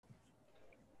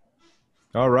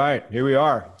All right, here we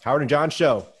are. Howard and John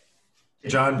show. Hey,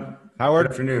 John, good Howard,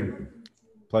 afternoon.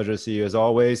 pleasure to see you as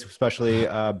always, especially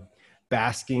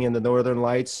basking in the northern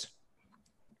lights.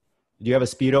 Do you have a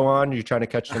Speedo on? You're trying to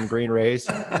catch some green rays?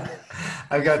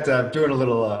 I've got doing a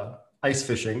little ice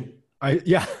fishing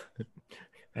Yeah,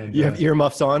 and you have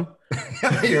earmuffs on.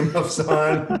 earmuffs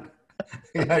on.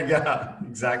 Yeah,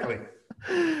 exactly.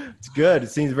 It's good. It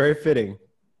seems very fitting.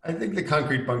 I think the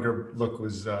concrete bunker look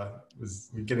was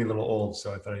getting a little old,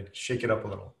 so I thought I'd shake it up a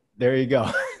little. There you go.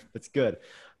 That's good.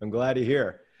 I'm glad to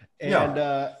hear. And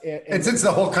Yeah, and since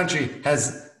the whole country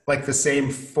has like the same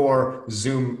four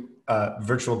Zoom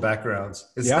virtual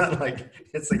backgrounds, it's yeah, not like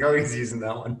it's like always using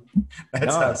that one. That's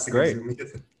no, how that's great. Zoom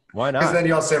is. Why Because not? then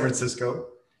you have San Francisco,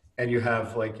 and you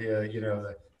have like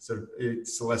the sort of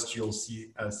celestial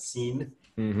scene,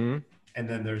 Mm-hmm. and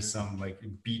then there's some like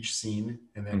beach scene,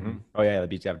 and Mm-hmm. then Oh yeah, the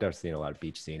beach. I've never seen a lot of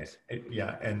beach scenes,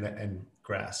 yeah, and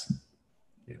grass.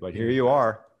 but here you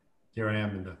are, Here I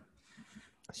am in the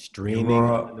streaming in the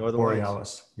Aurora northern lights.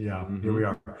 Borealis. Yeah, here Mm-hmm. we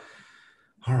are.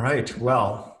 All right.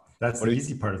 Well, that's What the do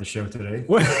easy part of the show today.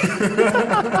 you?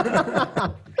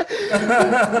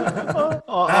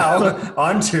 Now,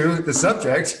 on to the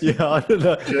subject, Yeah, which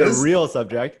the is real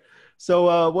subject.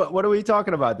 So, what are we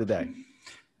talking about today?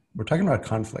 we're talking about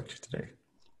conflict today.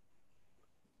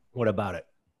 What about it?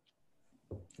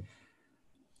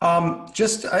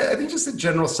 I think just a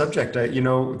general subject.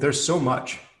 There's so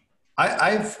much.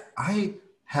 I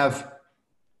have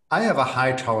a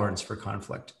high tolerance for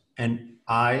conflict, and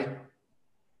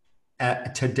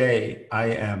today I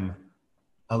am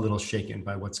a little shaken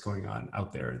by what's going on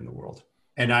out there in the world.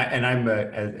 And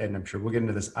I'm sure we'll get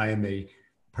into this. I am a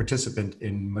participant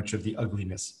in much of the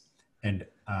ugliness, and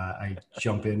I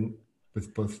jump in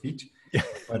with both feet.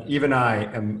 But even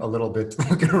I am a little bit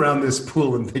looking around this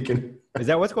pool and thinking, Is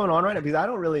that what's going on right now? Because I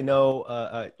don't really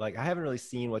know. Like, I haven't really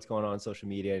seen what's going on social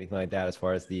media, anything like that. As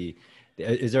far as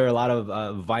is there a lot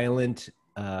of violent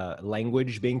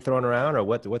language being thrown around, or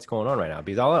what's going on right now?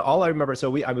 Because all I remember. So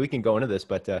I mean, we can go into this,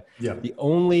 but yeah, the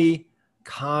only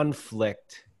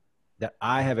conflict that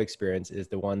I have experienced is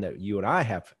the one that you and I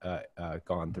have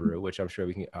gone through, which I'm sure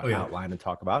we can oh yeah, outline and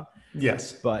talk about.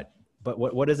 yes. But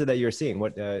what is it that you're seeing?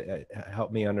 What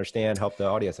help me understand, help the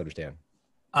audience understand.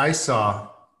 I saw,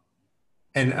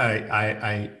 and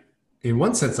in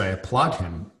one sense, I applaud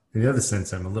him. In the other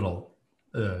sense, I'm a little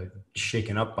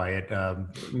shaken up by it.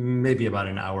 Maybe about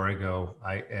an hour ago,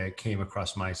 I came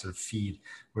across my sort of feed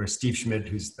where Steve Schmidt,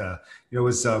 who's he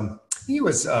was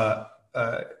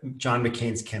John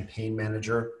McCain's campaign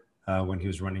manager when he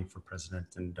was running for president,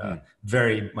 and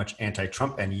very much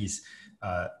anti-Trump, and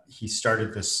he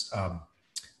started this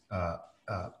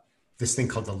thing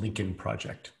called the Lincoln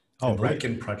Project. Oh, And the right.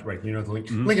 Lincoln Project, right? You know, the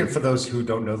Mm-hmm. Lincoln. For those who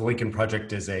don't know, the Lincoln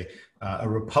Project is a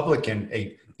Republican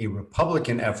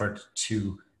effort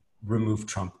to remove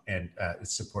Trump and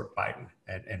support Biden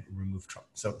and remove Trump.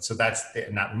 So that's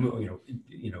not remove,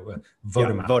 vote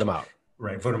him out. Vote them out.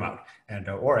 Right, vote them out, and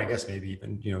or I guess maybe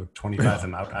even 25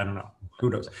 them out. I don't know, who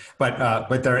knows. But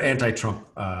they're anti-Trump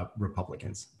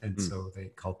Republicans, and so they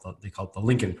called the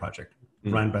Lincoln Project,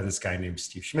 run by this guy named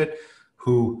Steve Schmidt,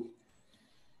 who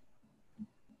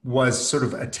was sort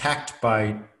of attacked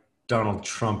by Donald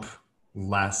Trump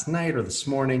last night or this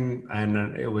morning,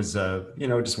 and it was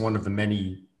just one of the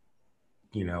many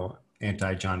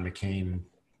anti-John McCain,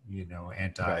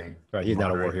 anti Right. He's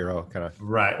not a war hero, kind of.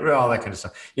 right, all that kind of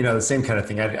stuff. The same kind of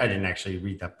thing. I didn't actually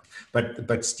read that,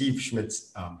 but Steve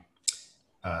Schmidt's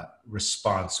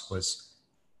response was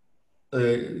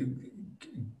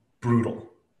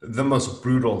brutal, the most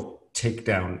brutal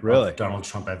takedown Really? of Donald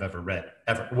Trump I've ever read,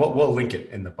 ever. We'll link it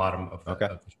in the bottom of the, Okay.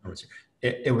 of the notes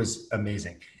here. It was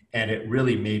amazing, and it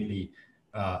really made me.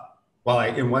 While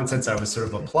in one sense I was sort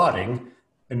of applauding,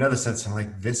 in another sense I'm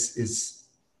like, this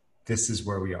is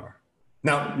where we are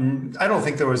now. I don't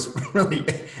think there was really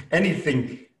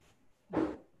anything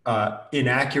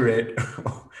inaccurate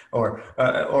or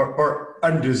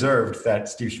undeserved that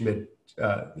Steve Schmidt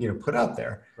put out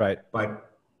there. Right. But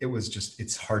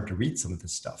it's hard to read some of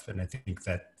this stuff, and I think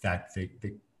that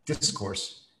the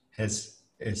discourse is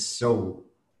so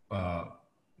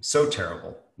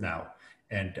terrible now,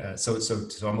 and so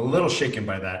I'm a little shaken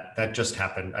by that. That just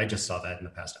happened. I just saw that in the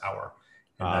past hour,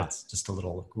 and that's just a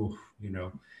little,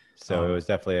 So it was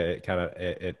definitely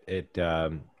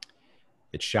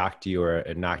it shocked you, or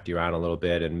it knocked you around a little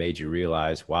bit and made you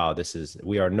realize, wow,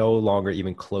 we are no longer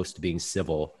even close to being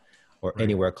civil or Right.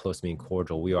 anywhere close to being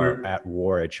cordial. We are at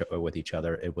war with each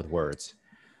other with words.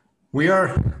 We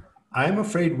are. I'm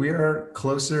afraid we are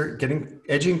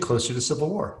edging closer to civil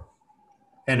war.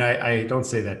 And I don't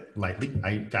say that lightly.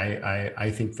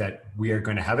 I think that we are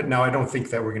going to have it. Now, I don't think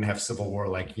that we're going to have civil war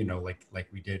like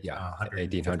we did Yeah.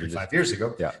 1800s. 155 years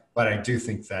ago. Yeah. But I do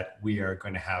think that we are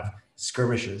going to have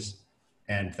skirmishes,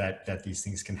 and that these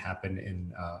things can happen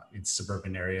in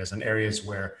suburban areas and areas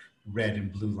where red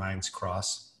and blue lines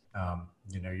cross.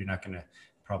 You're not going to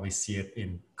probably see it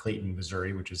in Clayton,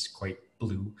 Missouri, which is quite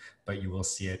blue, but you will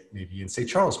see it maybe in St.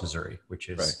 Charles, Missouri, which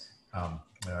is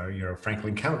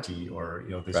Franklin County, or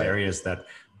there's areas that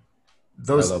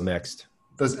those a little mixed.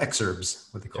 Those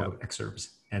exurbs, what they call them, exurbs,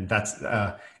 and that's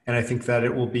and I think that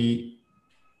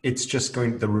it's just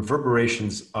the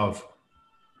reverberations of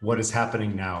what is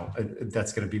happening now.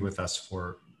 That's going to be with us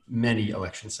for many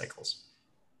election cycles,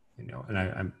 and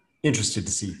I'm interested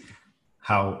to see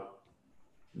how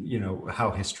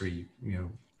history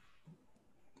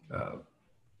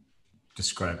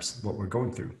describes what we're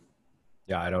going through.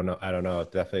 Yeah, I don't know.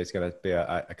 Definitely, it's going to be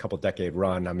a couple decade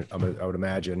run. I would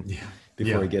imagine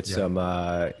before we get some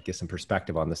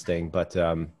perspective on this thing. But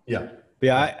I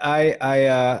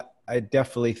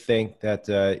definitely think that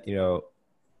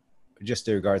just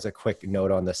in regards, a quick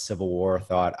note on the Civil War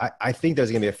thought. I think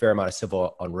there's going to be a fair amount of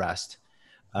civil unrest,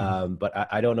 but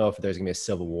I don't know if there's going to be a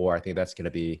civil war. I think that's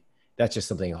just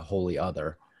something wholly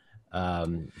other.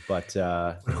 But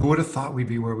who would have thought we'd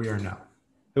be where we are now?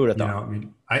 Who would have thought?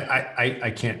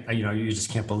 I can't. You just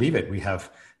can't believe it. We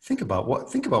have. Think about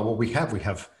what we have.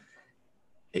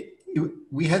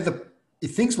 We had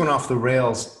things went off the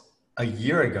rails a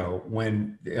year ago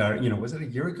when was it a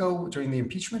year ago during the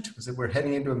impeachment? We're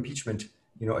heading into impeachment?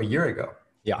 A year ago.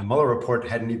 Yeah. The Mueller report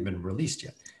hadn't even been released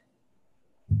yet.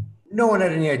 No one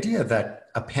had any idea that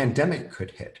a pandemic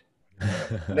could hit.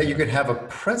 That you could have a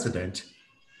president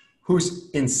who's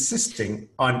insisting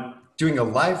on doing a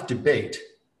live debate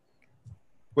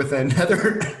with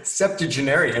another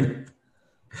septuagenarian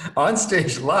on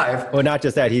stage live. Well, not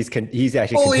just that, he's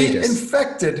actually fully contagious.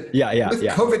 Infected with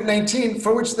COVID-19,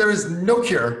 for which there is no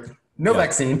cure, no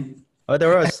vaccine. Oh,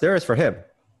 there is for him,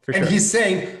 for sure. And he's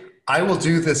saying, I will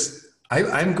do this.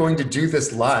 I'm going to do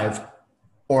this live,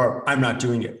 or I'm not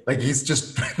doing it. Like, he's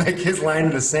just like, his line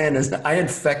in the sand is, I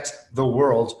infect the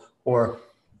world, or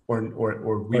we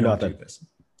don't do this.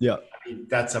 Yeah. I mean,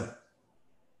 that's a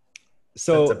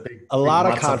a lot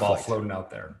of conflict floating out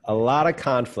there. A lot of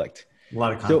conflict. So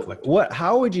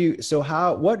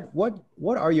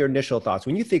what are your initial thoughts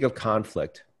when you think of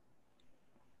conflict?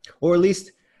 Or at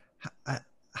least,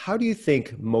 how do you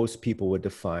think most people would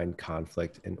define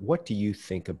conflict, and what do you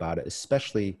think about it,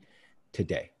 especially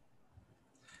today?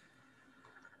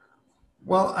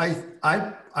 Well,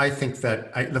 I think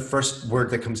that the first word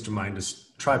that comes to mind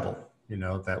is tribal.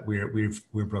 That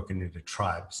we're broken into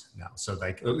tribes now. So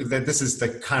that this is the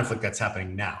conflict that's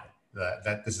happening now.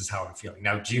 That this is how I'm feeling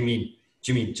now. Do you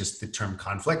mean just the term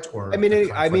conflict, or? I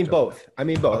mean both. I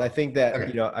think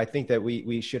that I think that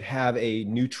we should have a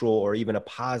neutral or even a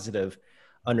positive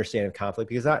understanding of conflict,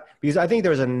 because I think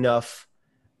there's enough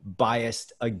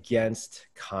bias against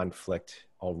conflict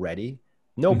already.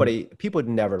 People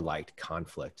never liked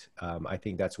conflict. I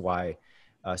think that's why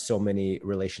so many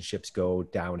relationships go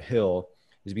downhill,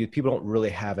 is because people don't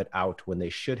really have it out when they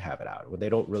should have it out, when they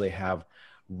don't really have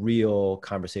real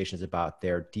conversations about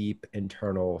their deep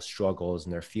internal struggles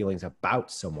and their feelings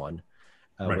about someone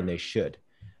when they should.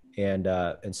 And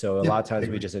so a lot of times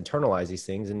we just internalize these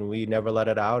things and we never let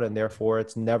it out, and therefore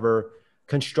it's never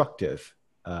constructive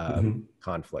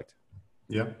conflict.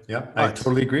 Yeah. I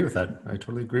totally agree with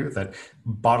that.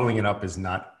 Bottling it up is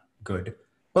not good,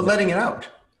 but letting it out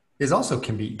is also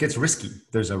gets risky.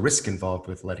 There's a risk involved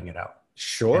with letting it out.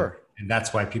 Sure. And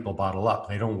that's why people bottle up.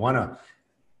 They don't want to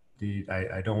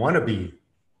I don't want to be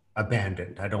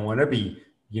abandoned. I don't want to be,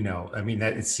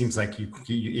 that it seems like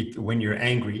when you're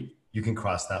angry, you can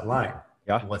cross that line.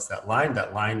 Yeah. What's that line?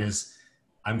 That line is,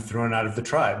 I'm thrown out of the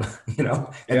tribe,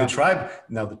 the tribe.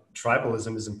 Now, the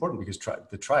tribalism is important because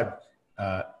the tribe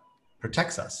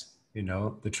protects us.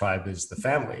 The tribe is the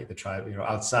family. The tribe,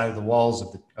 outside of the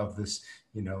walls of this,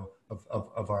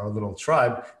 of our little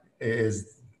tribe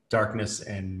is darkness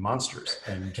and monsters,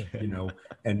 and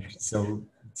and so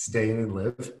stay in and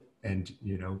live, and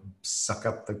suck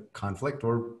up the conflict,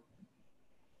 or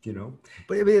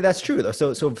But that's true though.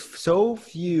 So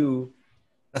few.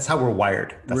 That's how we're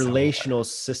wired. Relational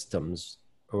systems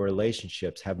or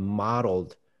relationships have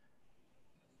modeled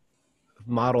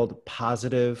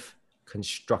positive,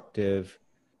 constructive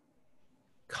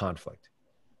conflict.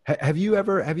 Have you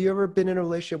ever been in a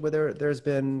relationship where there's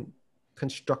been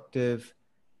constructive,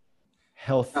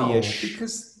 No, healthy-ish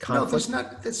because no, there's conflict?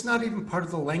 not. That's not even part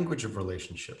of the language of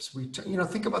relationships.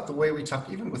 Think about the way we talk,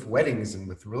 even with weddings and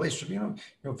with relationships.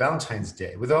 Valentine's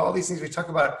Day, with all these things, we talk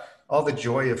about all the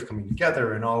joy of coming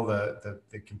together and all the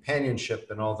companionship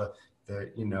and all the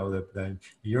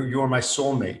you're my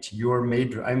soulmate.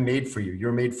 I'm made for you.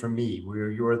 You're made for me.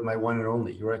 You're my one and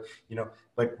only.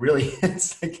 But really,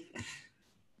 it's like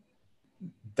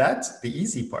that's the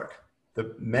easy part.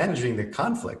 The managing the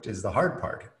conflict is the hard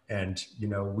part. And,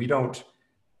 we don't,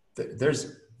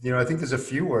 there's, I think there's a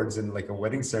few words in like a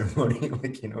wedding ceremony,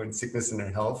 like, in sickness and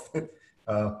in health,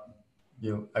 I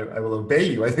will obey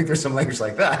you. I think there's some language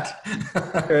like that.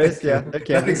 There is, yeah, there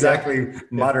can Not be, yeah. exactly Yeah.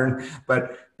 modern,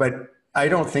 but I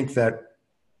don't think that,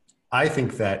 I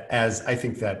think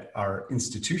that our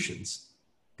institutions,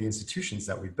 the institutions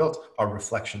that we built are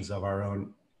reflections of our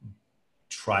own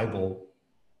tribal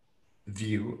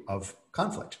view of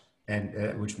conflict,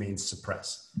 and which means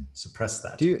suppress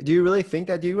that. Do you really think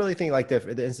that? Do you really think like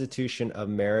the institution of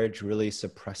marriage really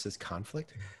suppresses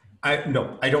conflict?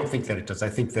 No, I don't think that it does. I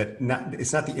think that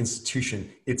it's not the institution;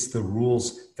 it's the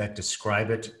rules that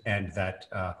describe it and that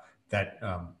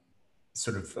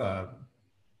sort of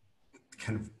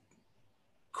kind of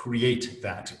create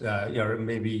that, or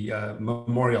maybe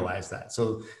memorialize that.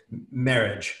 So,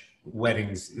 marriage,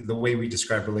 weddings, the way we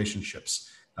describe relationships.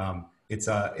 It's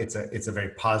a very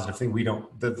positive thing. We don't.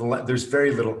 There's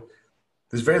very little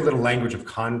language of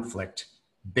conflict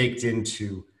baked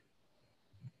into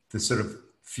the sort of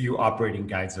few operating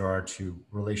guides there are to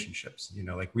relationships.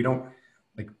 Like we don't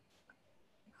like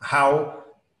how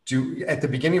do at the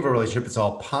beginning of a relationship it's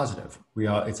all positive.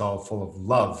 It's all full of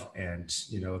love and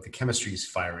the chemistry is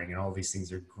firing and all these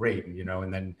things are great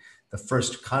and then the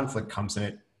first conflict comes in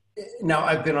it. Now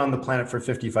I've been on the planet for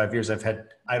 55 years. I've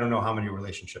had I don't know how many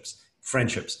relationships,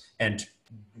 friendships, and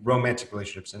romantic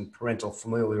relationships and parental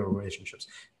familial relationships.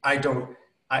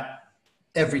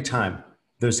 Every time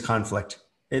there's conflict,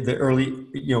 the early,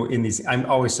 in these, I'm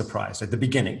always surprised at the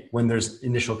beginning when there's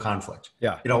initial conflict.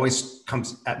 Yeah. It always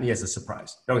comes at me as a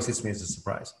surprise. It always hits me as a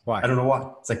surprise. Why? I don't know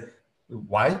why. It's like,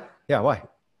 why? Yeah, why?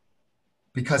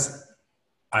 Because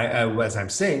as I'm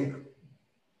saying,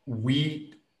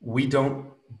 we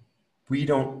don't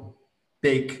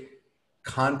bake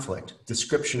conflict,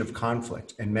 description of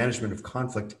conflict and management of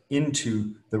conflict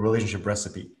into the relationship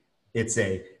recipe. It's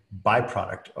a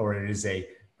byproduct, or it is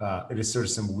sort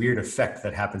of some weird effect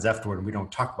that happens afterward, and we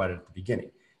don't talk about it at the beginning.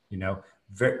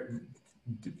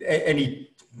 Any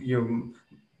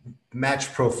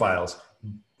match profiles,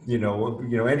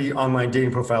 any online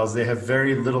dating profiles, they have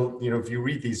very little. If you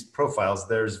read these profiles,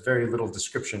 there's very little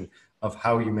description of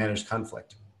how you manage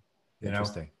conflict.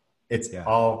 Interesting. It's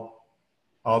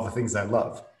all the things I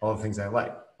love, all the things I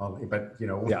like.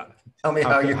 Yeah. Tell me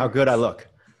how good I look.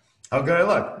 How good I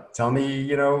look. Tell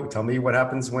me what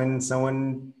happens when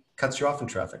someone cuts you off in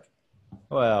traffic.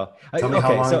 Well, Tell me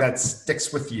how long that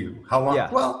sticks with you. How long?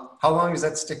 Yeah. Well, how long does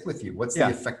that stick with you? What's the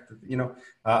effect?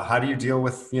 How do you deal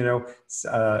with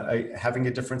having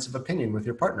a difference of opinion with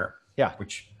your partner? Yeah,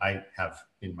 which I have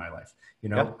in my life.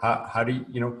 How do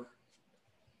you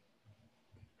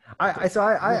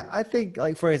I think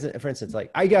like for instance, like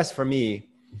I guess for me,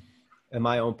 in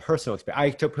my own personal experience,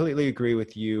 I completely agree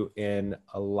with you in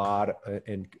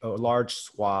in large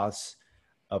swaths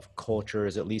of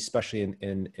cultures, at least especially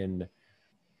in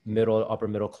upper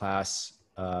middle class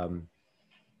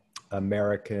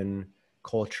American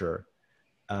culture.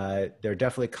 There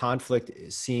definitely conflict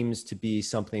seems to be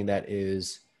something that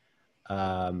is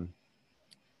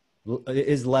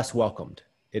less welcomed.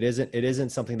 It isn't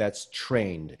something that's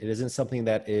trained. It isn't something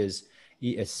that is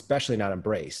especially not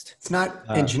embraced. It's not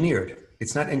engineered.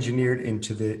 It's not engineered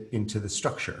into the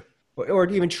structure, or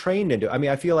even trained into. I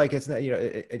mean, I feel like it's not.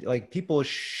 Like people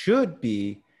should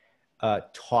be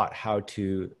taught how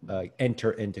to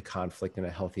enter into conflict in a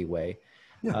healthy way,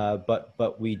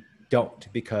 but we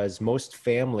don't, because most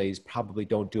families probably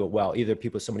don't do it well. Either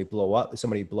somebody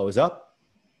blows up,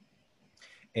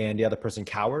 and the other person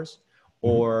cowers.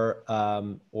 Or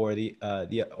both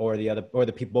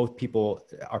people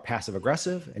are passive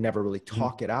aggressive and never really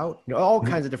talk it out. All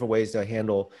kinds of different ways to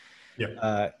handle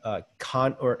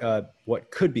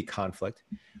what could be conflict,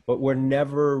 but we're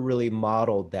never really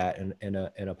modeled that in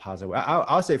a positive way.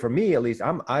 I'll say for me, at least,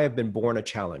 I have been born a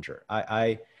challenger.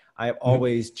 I have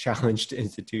always challenged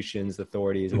institutions,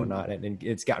 authorities, and whatnot, and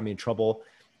it's gotten me in trouble.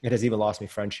 It has even lost me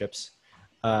friendships.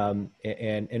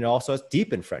 And also it's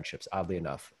deepened friendships, oddly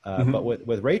enough. But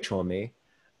with Rachel and me,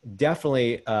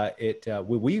 definitely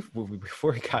we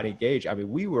before we got engaged, I mean,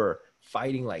 we were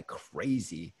fighting like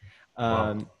crazy.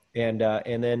 Wow. And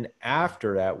then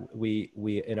after that, we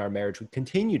in our marriage, we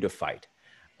continued to fight.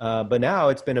 But now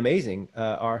it's been amazing.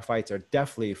 Our fights are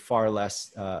definitely far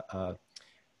less,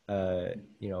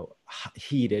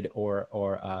 heated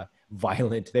or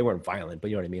violent. They weren't violent, but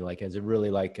you know what I mean? Like, as it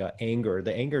really like anger,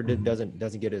 the anger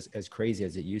doesn't get as crazy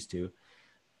as it used to.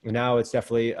 And now it's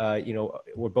definitely,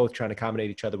 we're both trying to accommodate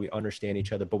each other. We understand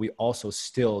each other, but we also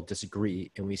still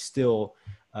disagree, and we still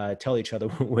tell each other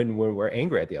when we're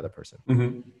angry at the other person.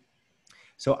 Mm-hmm.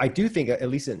 So I do think, at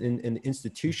least in the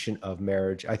institution of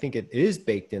marriage, I think it is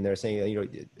baked in there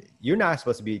saying, you're not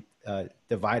supposed to be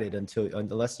divided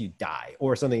unless you die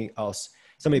or something else,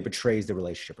 somebody betrays the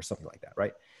relationship or something like that.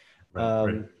 Right.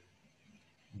 Right.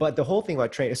 But the whole thing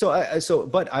about training.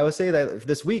 But I would say that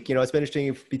this week, it's been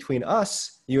interesting between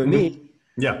us, you and me,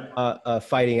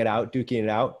 fighting it out, duking it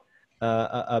out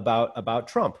about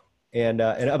Trump and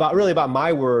about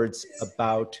my words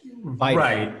about Biden.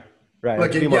 Right. Right.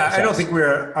 Look, I don't think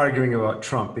we're arguing about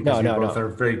Trump because we both are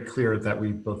very clear that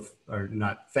we both are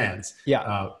not fans.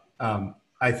 Yeah.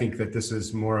 I think that this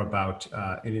is more about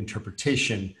an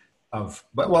interpretation of,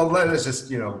 let's just,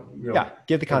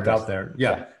 give the context out there.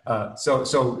 Yeah.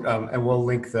 And we'll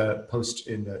link the post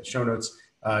in the show notes.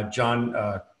 John,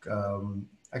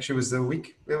 actually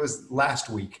it was last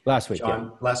week. Last week,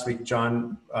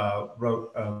 John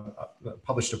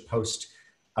published a post,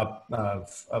 a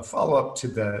follow-up to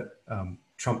the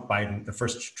the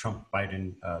first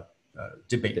Trump-Biden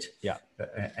debate,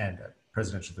 and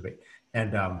presidential debate,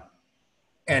 and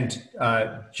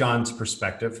John's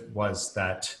perspective was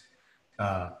that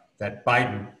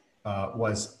Biden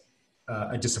was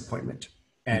a disappointment,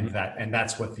 and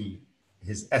that's what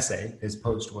his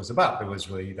post was about. It was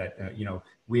really that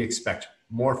we expect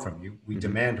more from you, we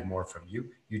demand more from you.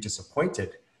 You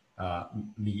disappointed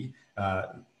me.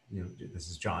 This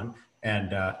is John,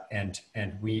 and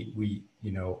we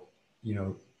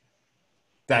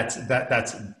that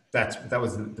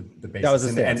was the basis. That was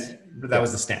the stance. And that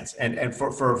was the stance. And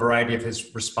for a variety of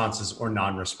his responses or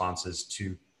non-responses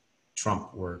to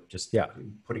Trump were just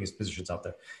putting his positions out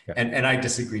there. Yeah. And I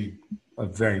disagreed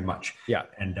very much. Yeah.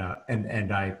 And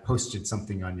I posted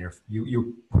something on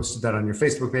you posted that on your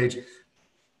Facebook page.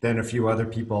 Then a few other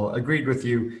people agreed with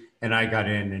you, and I got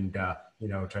in and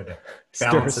tried to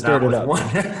balance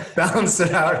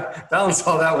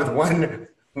all that with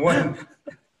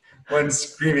one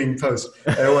screaming post.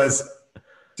 It was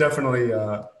definitely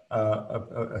a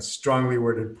strongly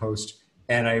worded post,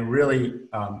 and I really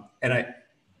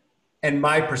and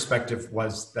my perspective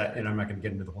was that, and I'm not going to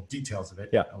get into the whole details of it.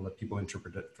 Yeah. I'll let people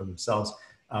interpret it for themselves.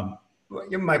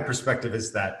 My perspective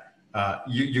is that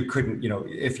you couldn't,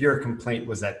 if your complaint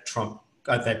was that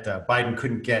Biden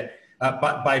couldn't get.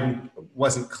 Biden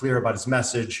wasn't clear about his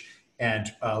message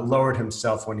and lowered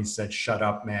himself when he said, "Shut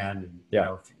up, man."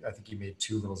 And, I think he made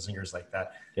two little zingers like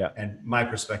that. Yeah. And my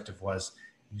perspective was,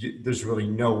 there's really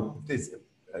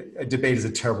a debate is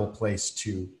a terrible place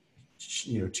to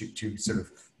sort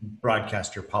of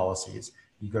broadcast your policies.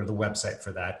 You go to the website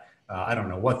for that. I don't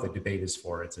know what the debate is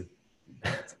for. It's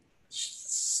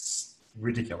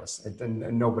ridiculous,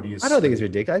 and nobody is. I don't think it's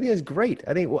ridiculous. I think it's great.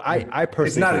 I think I personally.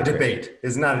 It's not a debate.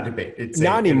 It's not a debate. It's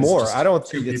not anymore. I don't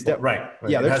think it's right.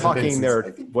 Yeah, they're talking.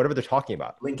 Whatever they're talking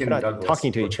about. Lincoln and Douglas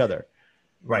talking to each other.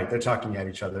 Right, they're talking at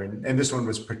each other, and this one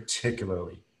was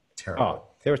particularly terrible. Oh,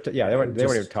 they weren't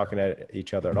even talking at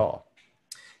each other at all.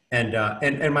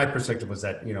 And my perspective was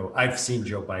that I've seen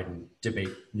Joe Biden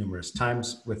debate numerous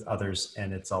times with others,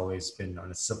 and it's always been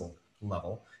on a civil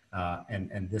level.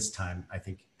 And this time, I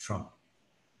think Trump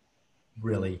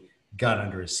really got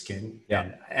under his skin.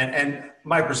 Yeah. And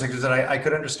my perspective is that I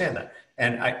could understand that.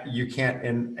 And you can't.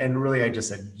 And really, I just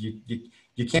said you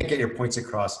can't get your points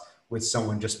across with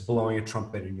someone just blowing a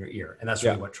trumpet in your ear. And that's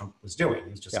really what Trump was doing.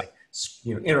 He was just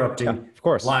interrupting, of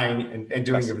course, lying, and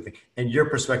doing everything. And your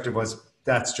perspective was,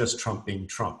 that's just Trump being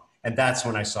Trump. And that's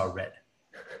when I saw red.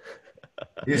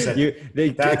 You said,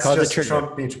 that's just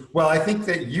Trump being Trump. Well, I think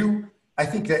that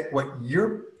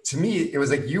to me, it was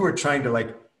like you were trying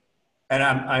to and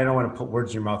I don't want to put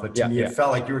words in your mouth, but to me, it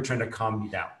felt like you were trying to calm me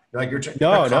down. Like you're trying.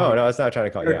 No, it's not trying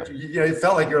to calm. Yeah. It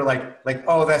felt like you were like,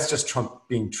 oh, that's just Trump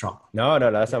being Trump. No,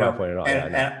 that's not my point at all.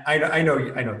 And I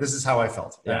know. This is how I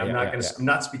felt. I'm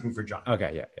not speaking for John.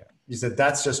 Okay, yeah. You said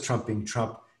that's just Trump being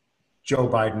Trump. Joe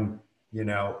Biden,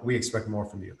 we expect more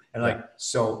from you. And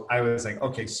so I was like,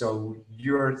 okay, so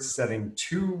you're setting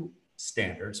two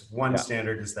standards. One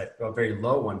standard is that a very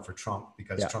low one for Trump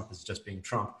because Trump is just being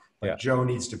Trump. But Joe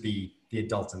needs to be the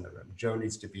adult in the room. Joe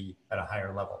needs to be at a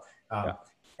higher level.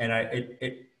 And I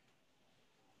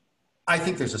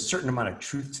think there's a certain amount of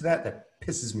truth to that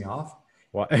pisses me off.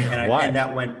 Why? And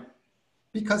that went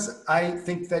because I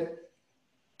think that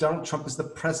Donald Trump is the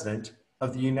president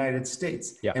of the United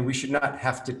States. Yeah. And we should not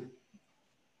have to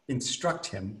instruct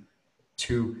him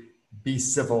to be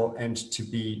civil and to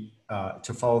be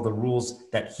to follow the rules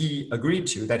that he agreed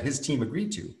to, that his team agreed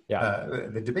to,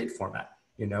 the debate format,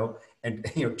 and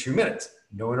 2 minutes,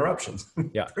 no interruptions.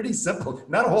 Yeah. Pretty simple.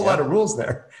 Not a whole lot of rules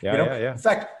there. Yeah. In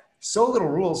fact, so little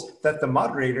rules that the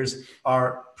moderators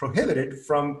are prohibited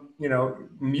from,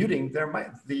 muting their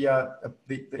mic, the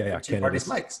two parties'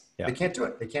 mics. Yeah. They can't do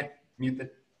it. They can't mute the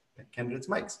candidates'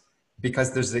 mics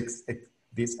because there's this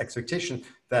expectation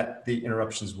that the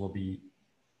interruptions will be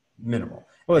minimal.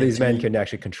 Well, these men can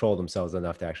actually control themselves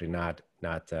enough to actually not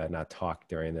talk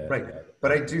during the right.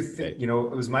 But I do think it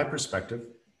was my perspective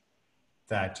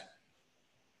that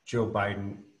Joe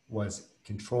Biden was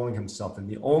controlling himself in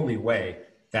the only way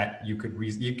that you could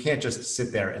you can't just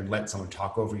sit there and let someone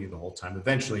talk over you the whole time.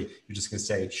 Eventually, you're just going to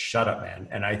say, "Shut up, man."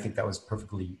 And I think that was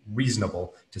perfectly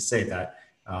reasonable to say that.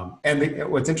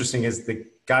 What's interesting is the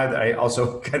guy that I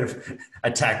also kind of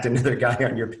attacked, another guy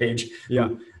on your page.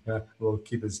 Who, we'll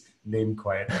keep his name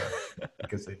quiet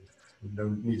because I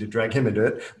don't need to drag him into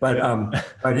it. But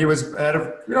he was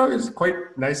he was quite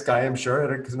a nice guy, I'm sure,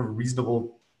 at a kind of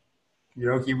reasonable.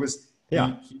 He was.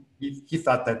 Yeah. He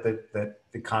thought that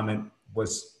the comment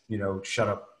was, "Shut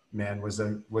up, man," was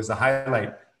a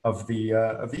highlight of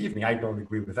the evening. I don't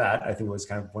agree with that. I think it was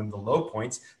kind of one of the low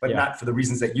points, but not for the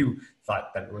reasons that you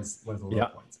thought that it was one of the low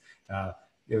points.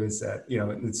 It was,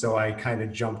 and so I kind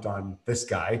of jumped on this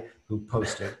guy who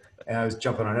posted, and I was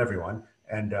jumping on everyone,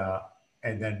 and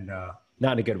then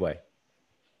not in a good way.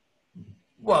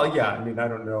 Well, yeah, I mean, I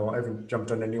don't know. I haven't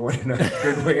jumped on anyone in a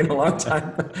good way in a long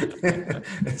time.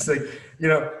 It's like,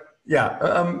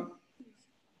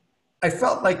 I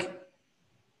felt like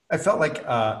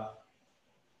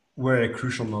we're at a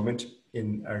crucial moment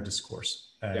in our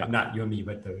discourse. Not you and me,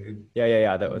 but the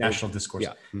national discourse.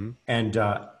 Yeah. Mm-hmm.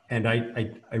 And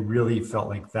I really felt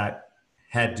like that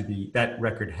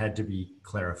record had to be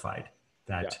clarified.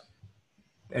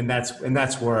 And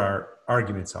that's where our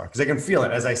arguments are, because I can feel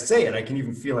it as I say it. I can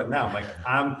even feel it now. Like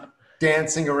I'm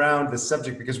dancing around the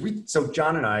subject because so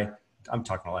John and I'm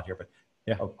talking a lot here, but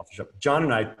I'll finish up. John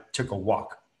and I took a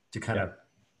walk to kind of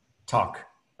talk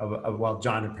while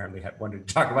John apparently wanted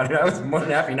to talk about it. I was more than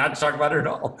happy not to talk about it at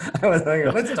all. I was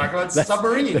like, let's talk about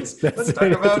submarines. Let's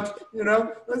talk about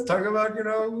camping. Let's talk about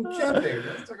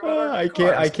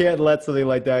I can't let something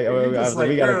like that.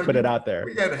 We got to put it out there.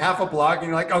 We got half a blog and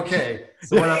you're like, okay,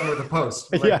 so what happened with the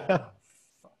post? Like,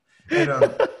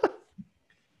 and,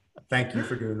 thank you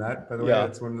for doing that. By the way,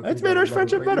 that's one of the things made our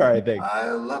friendship better, I think.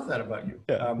 I love that about you.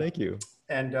 Yeah, thank you.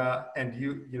 And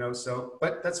you, so,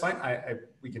 but that's fine.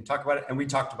 We can talk about it, and we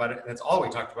talked about it, and that's all we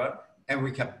talked about. And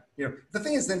we kept, the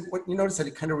thing is, then what you notice that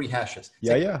it kind of rehashes.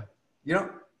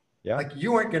 Like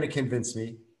you weren't going to convince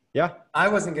me. Yeah. I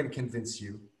wasn't going to convince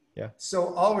you. Yeah.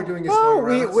 So all we're doing is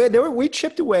we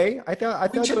chipped away. I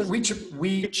thought we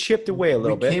chipped away a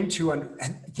little bit. We came to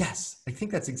and yes, I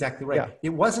think that's exactly right. Yeah. It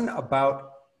wasn't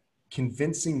about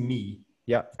convincing me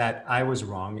that I was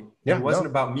wrong. It wasn't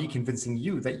about me convincing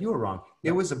you that you were wrong.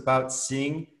 It was about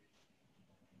seeing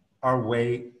our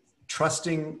way,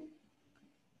 trusting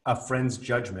a friend's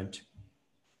judgment,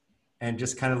 and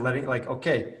just kind of letting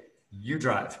okay, you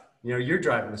drive. You're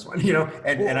driving this one,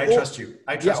 and I trust you.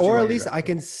 I trust you. Or at least I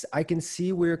can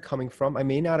see where you're coming from. I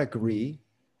may not agree,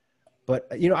 but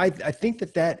I think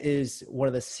that is one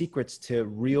of the secrets to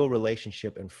real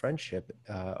relationship and friendship,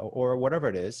 or whatever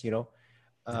it is,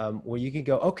 where you can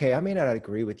go, okay, I may not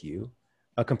agree with you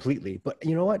completely, but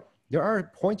you know what? There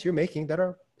are points you're making that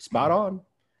are spot on,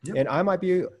 and I might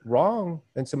be wrong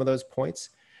in some of those points.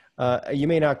 You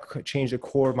may not change the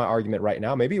core of my argument right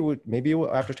now. Maybe it will,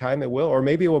 after time it will, or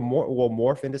maybe it will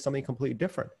morph into something completely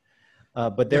different.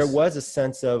 But there was a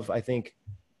sense of, I think,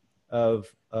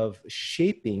 of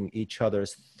shaping each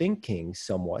other's thinking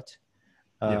somewhat.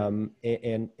 And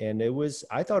it was,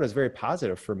 I thought it was very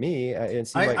positive for me.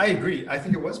 I agree. I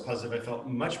think it was positive. I felt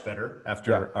much better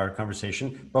after our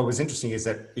conversation. But what was interesting is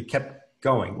that it kept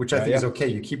going, which I think is okay.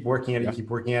 You keep working at it. You keep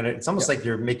working at it. It's almost like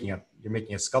you're making a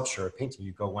sculpture or a painting.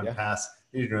 You go one pass,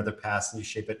 you do another pass, and you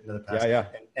shape it another pass.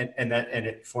 And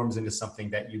it forms into something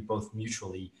that you both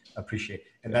mutually appreciate.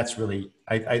 And that's really,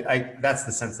 that's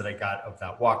the sense that I got of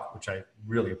that walk, which I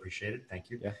really appreciated.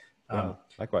 Thank you.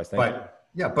 Likewise. Thank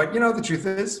you. But the truth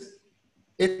is,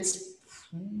 it's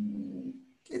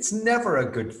never a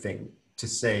good thing to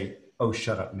say, "Oh,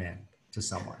 shut up, man," to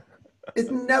someone.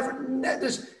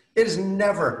 It is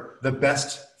never the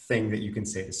best thing that you can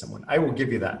say to someone. I will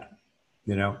give you that.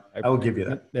 I will give you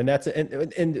that.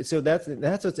 And so that's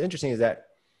what's interesting is that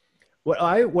what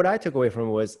I took away from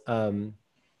it was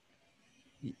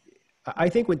I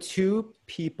think when two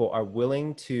people are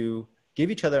willing to give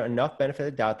each other enough benefit of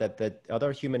the doubt that the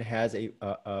other human has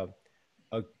a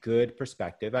good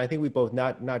perspective, I think we both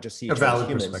not just see A each other as valid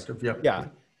humans, perspective. Yep. yeah,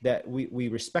 that we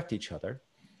respect each other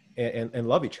and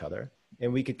love each other,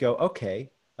 and we could go,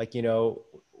 okay, like, you know,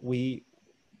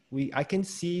 I can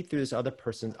see through this other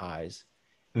person's eyes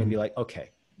and be Mhm. like,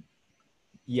 okay,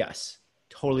 yes,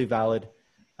 totally valid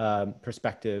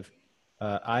perspective.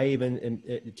 I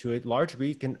even, to a large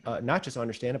degree, can not just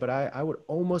understand it, but I would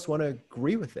almost want to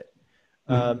agree with it.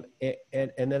 Mhm.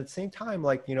 And then at the same time,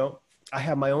 like, you know, I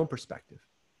have my own perspective.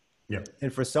 Yep.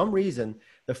 And for some reason,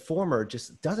 the former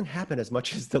just doesn't happen as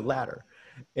much as the latter.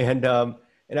 And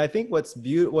I think what's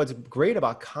great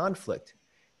about conflict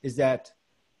is that,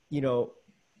 you know,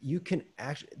 you can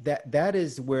actually, that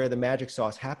is where the magic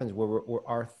sauce happens, where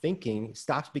our thinking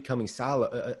stops becoming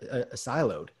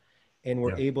siloed, and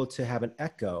we're Yeah. able to have an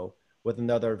echo with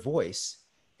another voice,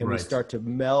 and we Right. start to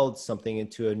meld something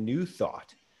into a new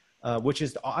thought, which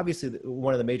is obviously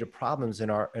one of the major problems in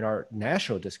our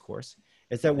national discourse,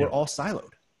 is that we're Yeah. all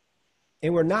siloed,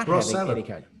 and we're not We're all having any silent.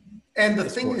 kind And of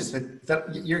the thing is discourse.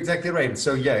 that you're exactly right.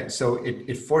 So yeah, so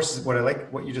it forces, what I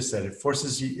like what you just said. It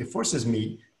forces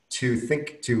me to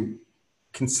think, to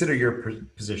consider your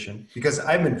position, because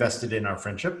I'm invested in our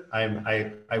friendship. I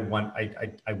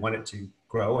want it to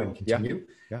grow and Yeah, continue.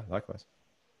 yeah, likewise.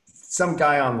 Some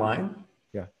guy online,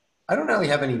 Yeah, I don't really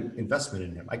have any investment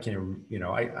in him. I can't,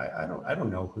 I don't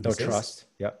know who no this is. trust.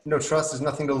 Yeah, No trust. There's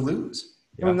nothing to lose.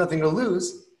 With yeah, nothing to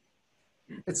lose,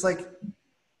 it's like,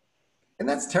 and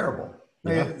that's terrible.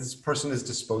 yeah, This person is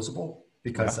disposable yeah.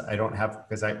 because I don't have,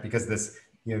 because this,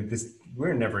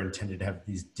 we're never intended to have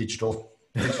these digital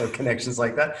connections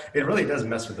like that. It really does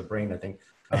mess with the brain, I think.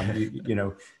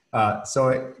 So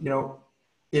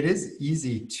it is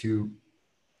easy to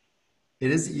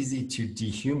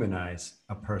dehumanize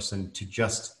a person to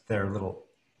just their little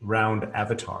round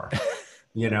avatar,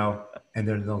 and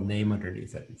their little name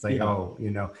underneath it. It's like, Yeah. oh,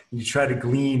 you try to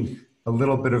glean a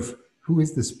little bit of, who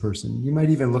is this person? You might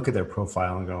even look at their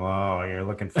profile and go, oh, you're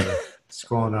looking for,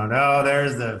 scrolling on. Oh,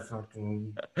 there's the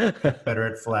fucking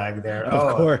Confederate flag there. Of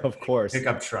Oh, course, of course.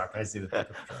 pickup truck. I see the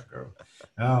pickup truck.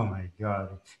 Oh my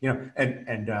God.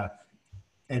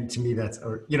 And to me, that's,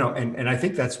 and I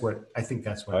think that's what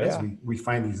Oh it is. yeah, We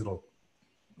find these little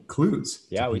clues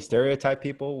to yeah. We people. stereotype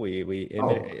people.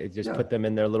 Oh, Just yeah. put them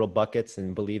in their little buckets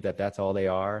and believe that that's all they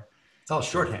are. It's all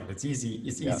shorthand. It's easy.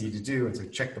 It's Yeah, easy to do. It's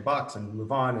like check the box and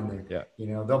move on. And they,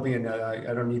 yeah, they'll be in.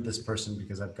 I don't need this person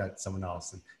because I've got someone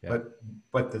else. yeah,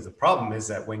 But there's a problem, is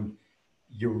that when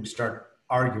you start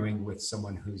arguing with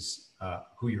someone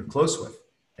who you're close with,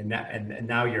 and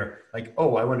now you're like,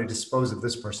 oh, I want to dispose of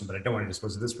this person, but I don't want to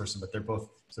dispose of this person. But they're both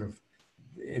sort of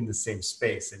in the same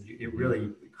space, and it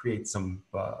really creates some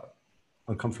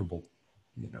uncomfortable,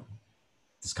 Oh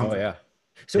discomfort. yeah.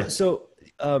 So Yeah. so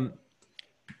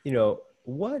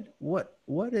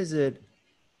what is it?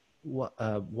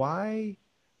 Why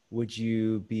would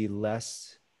you be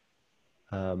less?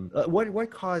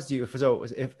 What caused you? So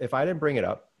if I didn't bring it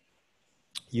up,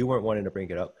 you weren't wanting to bring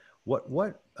it up.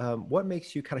 What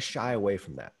makes you kind of shy away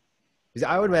from that? Because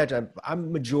I would imagine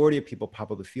I'm majority of people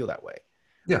probably feel that way.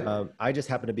 Yeah. I just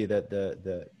happen to be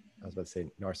the I was about to say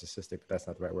narcissistic, but that's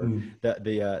not the right word. Mm.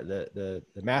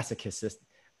 The masochist,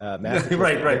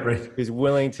 Right. who's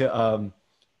willing to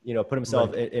put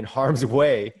himself Right. in harm's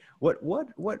way. What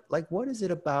is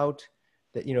it about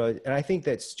that, and I think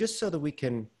that's just so that we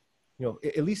can,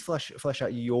 at least flesh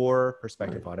out your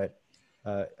perspective Right.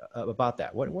 on it, about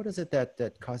that. What is it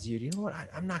that causes you? You know what?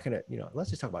 I'm not gonna. Let's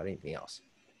just talk about anything else.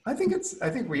 I think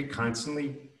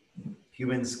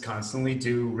humans constantly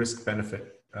do risk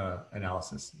benefit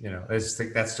analysis. I just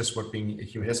think that's just what being a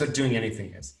human, that's what doing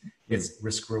anything is. Hmm. It's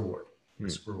risk reward, Hmm.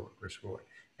 risk reward.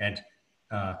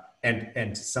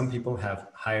 And some people have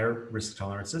higher risk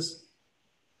tolerances.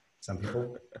 Some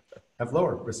people have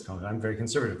lower risk tolerance. I'm very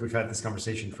conservative. We've had this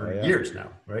conversation Oh for yeah. years now,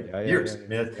 right? Yeah. Years. I mean,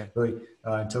 that's Yeah. really,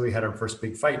 until we had our first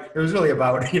big fight. It was really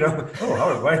about, oh,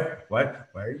 Howard, why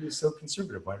are you so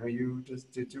conservative? Why don't you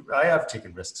just do? I have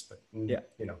taken risks, but Yeah.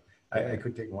 I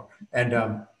could take more.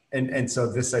 And so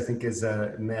this, I think, is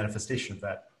a manifestation of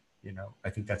that. I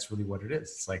think that's really what it is.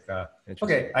 It's like,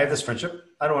 okay, I have this friendship.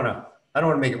 I don't want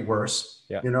to make it worse.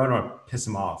 Yeah. I don't want to piss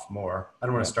them off more. I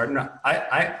don't want to Yeah. start. No,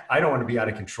 I don't want to be out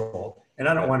of control, and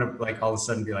I don't Yeah. want to, like, all of a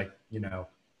sudden be like,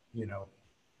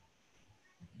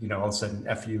 all of a sudden,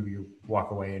 F you, you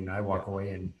walk away and I walk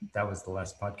away, and that was the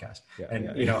last podcast. Yeah.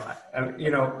 And, Yeah.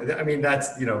 I mean, that's,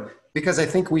 because I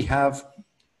think we have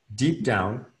deep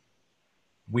down,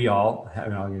 we all have,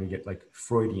 I'm going to get like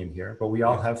Freudian here, but we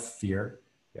all have fear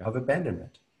Yeah. of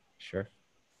abandonment. Sure.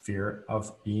 fear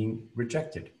of being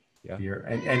rejected, Yeah. fear.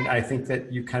 And I think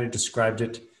that you kind of described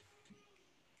it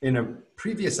in a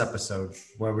previous episode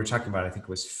where we were talking about, I think it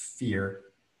was fear,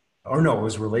 or no, it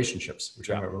was relationships. We're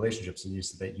talking about relationships, and you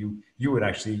said that you would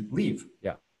actually leave.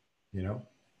 Yeah. You know,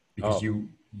 because you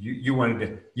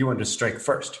wanted to strike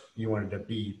first. You wanted to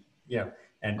be,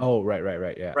 and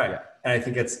Right. Yeah. right. Yeah. And I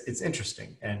think it's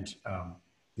interesting, and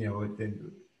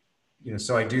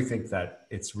so I do think that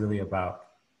it's really about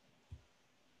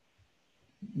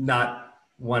not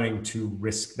wanting to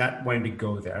risk, not wanting to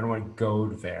go there. I don't want to go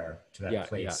there to that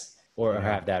place. Or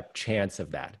have that chance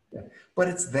of that. Yeah. But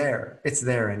it's there. It's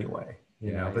there anyway.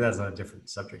 But that's a different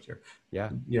subject here. Yeah.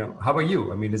 How about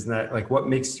you? I mean, isn't that like what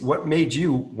made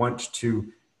you want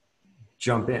to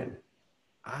jump in?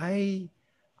 I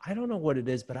don't know what it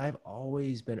is, but I've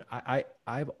always been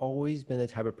I've always been the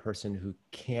type of person who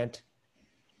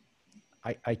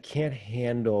I can't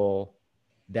handle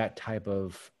that type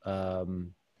of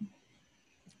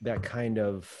that kind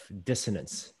of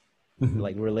dissonance,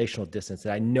 like relational dissonance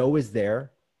that I know is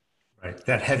there. Right.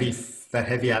 That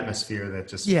heavy atmosphere that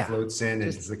just floats in,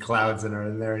 and the clouds that are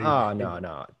in there.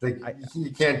 No. Like you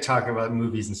can't talk about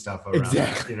movies and stuff around.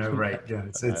 Exactly. Right. Yeah.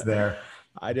 It's there.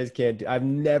 I just can't. I've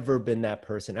never been that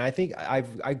person. And I think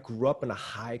I grew up in a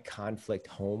high conflict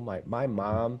home. My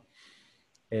mom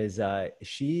is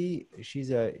she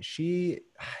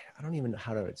I don't even know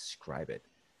how to describe it.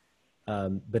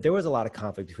 But there was a lot of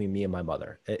conflict between me and my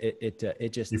mother.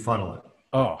 It just, you funnel it.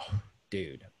 Oh,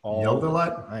 dude. Yelled a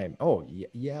lot?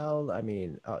 Yelled. I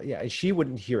mean, yeah, she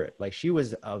wouldn't hear it. Like she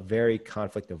was a very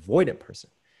conflict avoidant person.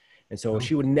 And so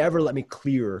she would never let me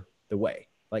clear the way,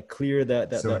 like clear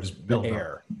the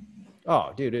air.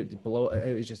 Oh, dude, it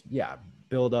was just,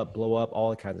 build up, blow up,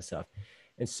 all kinds of stuff.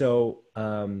 And so,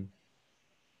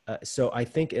 so I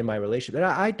think in my relationship, and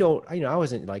I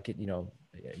wasn't like,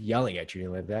 yelling at you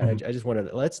like that. I just wanted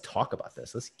to, let's talk about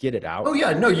this. Let's get it out. Oh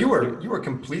yeah. No, you were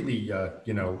completely,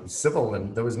 civil,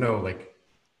 and there was no like,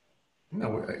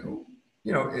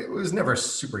 it was never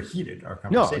super heated, our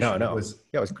conversation. No.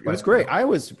 It was great. I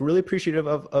was really appreciative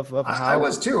of how I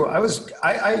was too.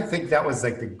 I think that was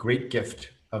like the great gift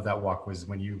of that walk was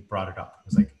when you brought it up. I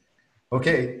was like,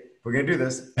 okay, we're going to do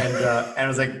this. And I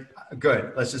was like,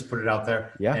 good, let's just put it out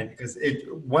there. Yeah. And because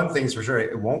one thing's for sure,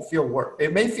 it won't feel worse.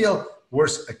 It may feel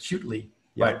worse acutely,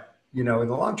 but in the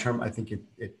long term, I think it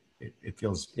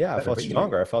feels better. I felt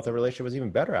stronger. I felt the relationship was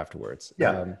even better afterwards.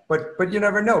 Yeah. But you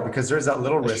never know, because there's that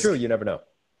little risk. It's true. You never know.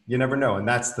 You never know. And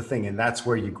that's the thing. And that's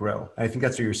where you grow. I think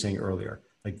that's what you were saying earlier.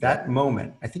 Like that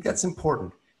moment, I think that's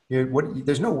important.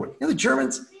 There's no word. The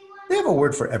Germans, they have a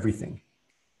word for everything.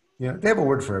 They have a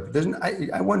word for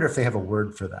it. I wonder if they have a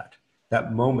word for that.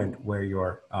 That moment where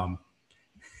you're,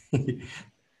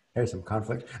 there's some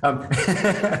conflict.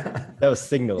 That was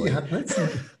signaling.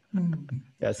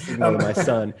 Yeah, signaling to my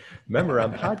son. Remember,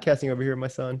 I'm podcasting over here, my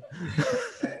son.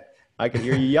 I can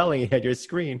hear you yelling at your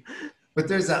screen. But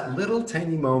there's that little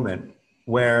tiny moment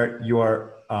where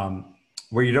you're,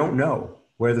 where you don't know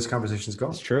where this conversation is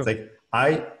going. It's true. It's like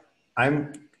I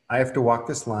have to walk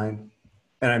this line,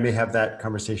 and I may have that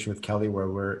conversation with Kelly where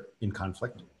we're in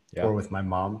conflict, or with my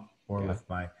mom, or with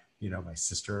my, my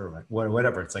sister, or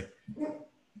whatever. It's like,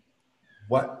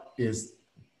 what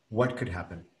could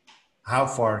happen? How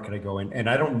far could I go in? And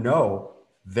I don't know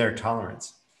their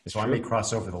tolerance. So I may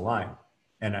cross over the line,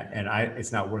 and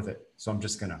it's not worth it. So I'm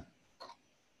just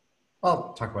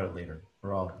I'll talk about it later,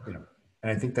 or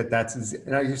and I think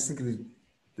and I just think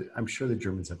I'm sure the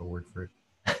Germans have a word for it.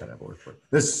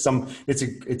 It's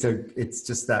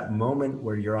just that moment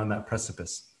where you're on that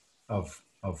precipice of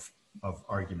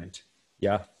argument.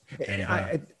 Yeah.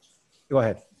 And go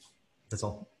ahead. That's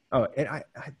all. Oh, and I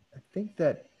think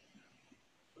that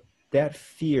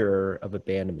fear of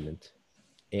abandonment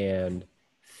and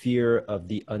fear of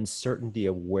the uncertainty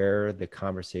of where the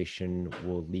conversation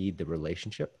will lead the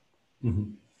relationship.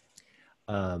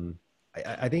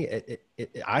 I think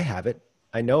I have it.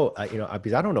 I know,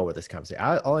 because I don't know where this conversation.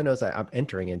 All I know is I'm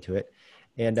entering into it,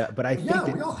 but I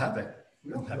think we all have it.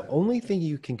 The only thing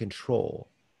you can control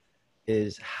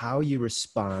is how you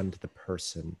respond to the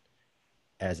person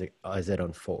as it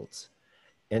unfolds.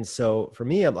 And so for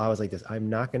me, I was like this. I'm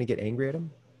not going to get angry at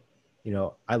him.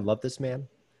 I love this man.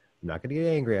 I'm not going to get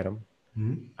angry at him.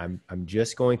 I'm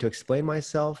just going to explain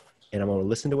myself, and I'm going to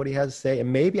listen to what he has to say,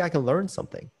 and maybe I can learn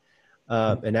something.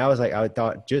 And I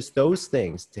thought just those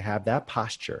things, to have that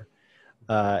posture,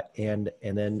 and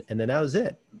then that was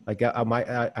it. Like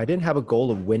I didn't have a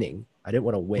goal of winning. I didn't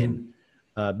want to win.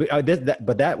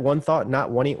 But that one thought,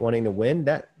 not wanting to win,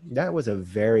 that was a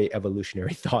very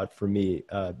evolutionary thought for me.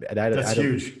 That's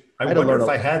huge. I I had to wonder learn if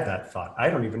I had that thought. I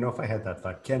don't even know if I had that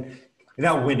thought.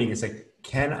 Not winning, it's like,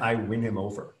 can I win him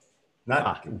over?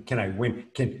 Not can I win?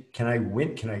 Can I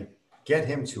win? Can I get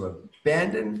him to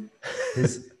abandon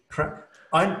his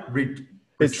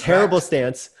his terrible retract?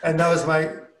 stance. And that was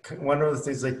one of those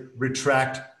things, like,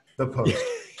 retract the post.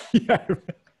 Yeah.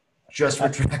 Just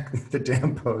retract the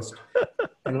damn post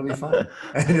and it'll be fine.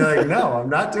 And you're like, no, I'm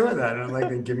not doing that. And I'm like,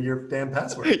 then give me your damn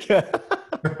password. Yeah.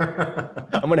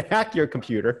 I'm going to hack your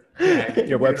computer,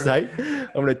 your website.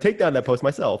 I'm going to take down that post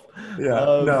myself.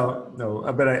 Yeah,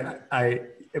 no. But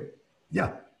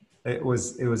yeah, it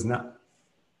was not,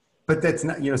 but that's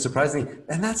not, surprisingly.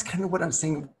 And that's kind of what I'm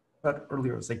saying about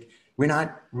earlier. It's like, we're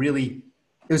not really,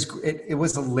 it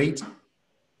was a late,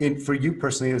 for you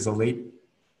personally, it was a late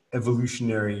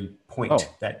evolutionary point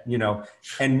that,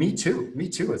 and me too.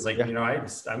 It's like,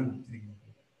 I'm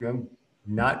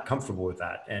not comfortable with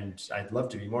that. And I'd love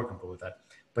to be more comfortable with that,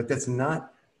 but that's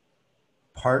not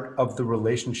part of the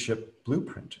relationship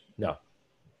blueprint. No.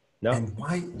 And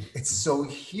why it's so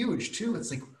huge too.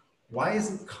 It's like, why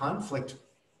isn't conflict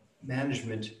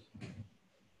management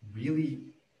really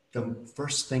the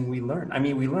first thing we learn? I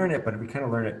mean, we learn it, but we kind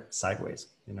of learn it sideways,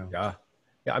 Yeah.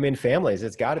 I mean, families,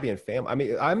 it's got to be in family. I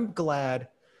mean, I'm glad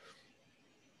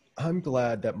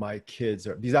that my kids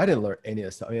are, because I didn't learn any of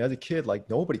this stuff. I mean, as a kid, like,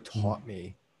 nobody taught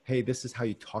me, hey, this is how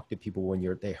you talk to people when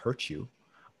they hurt you,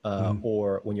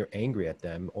 or when you're angry at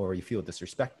them, or you feel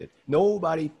disrespected.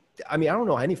 Nobody, I mean, I don't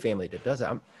know any family that does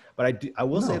that. But I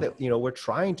will say that, we're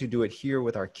trying to do it here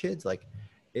with our kids. Like,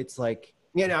 it's like,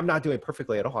 I'm not doing it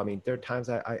perfectly at all. I mean, there are times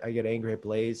I get angry at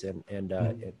Blaze and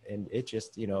it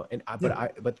just,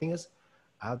 but the thing is,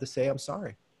 I have to say I'm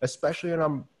sorry, especially when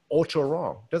I'm ultra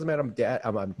wrong. Doesn't matter I'm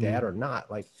dad or not.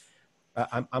 Like,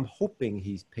 I'm hoping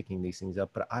he's picking these things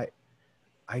up, but I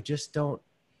just don't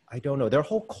know. There are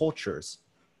whole cultures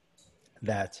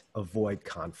that avoid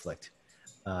conflict.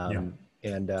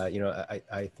 And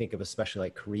I think of especially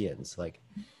like Koreans, like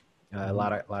a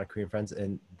lot of Korean friends,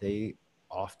 and they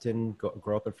often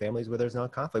grow up in families where there's no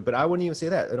conflict. But I wouldn't even say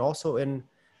that. And also in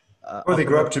or they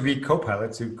grow up to be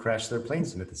co-pilots who crash their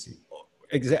planes into the sea.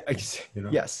 Exactly.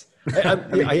 Yes.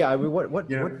 I mean, what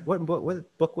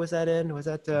book was that in? Was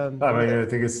that? I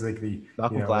think it's like the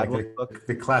Malcolm Gladwell book.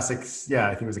 The classics. Yeah,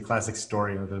 I think it was a classic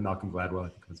story of the Malcolm Gladwell. I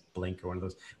think it was Blink or one of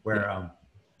those where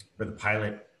the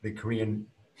pilot, the Korean.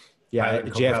 Yeah,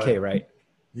 JFK, right?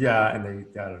 Yeah, and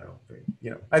I don't know.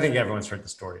 I think everyone's heard the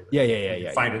story.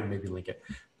 Yeah. Find it and maybe link it.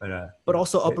 But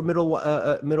also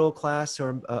middle class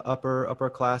or upper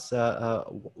class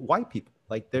white people.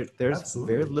 Like there's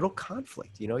Absolutely. very little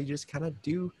conflict. You just kind of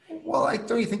do. Well,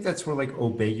 don't you think that's where, like,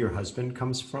 obey your husband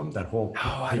comes from? That whole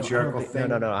patriarchal thing.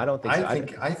 No, I don't think so.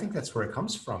 I think that's where it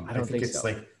comes from. I think it's so.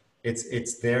 like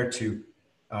it's there to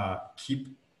keep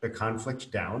the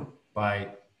conflict down by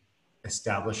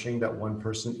establishing that one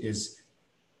person is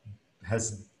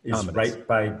right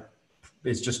by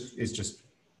is just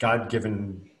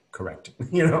God-given correct,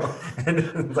 and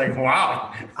it's like,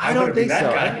 wow. I don't think so.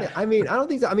 I don't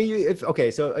think so. I mean,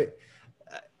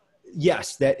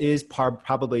 yes, that is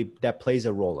probably that plays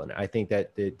a role in it. I think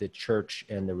that the church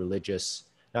and the religious,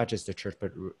 not just the church,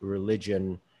 but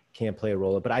religion can play a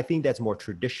role. But I think that's more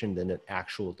tradition than the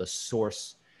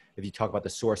source. If you talk about the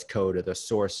source code or the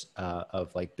source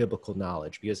of like biblical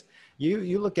knowledge, because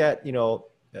you look at,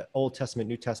 Old Testament,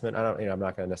 New Testament. I'm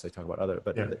not going to necessarily talk about other,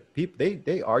 but the people,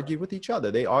 they argued with each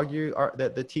other. They argue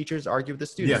that the teachers argue with the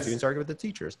students, yes. Students argue with the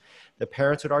teachers. The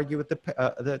parents would argue with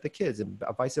the kids, and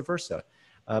vice versa.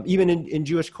 Even in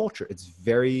Jewish culture, it's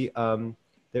very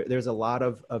there's a lot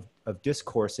of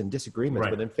discourse and disagreements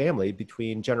within family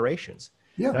between generations.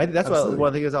 Yeah, and I think that's one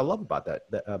of the things I love about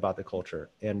about the culture.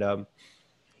 And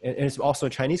it's also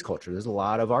in Chinese culture. There's a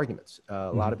lot of arguments,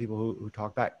 a lot of people who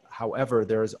talk back. However,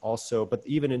 there's also, but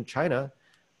even in China,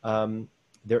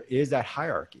 there is that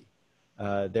hierarchy.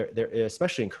 There,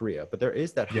 especially in Korea, but there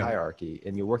is that hierarchy,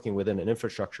 and you're working within an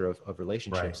infrastructure of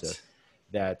relationships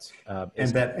that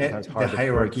is sometimes hard to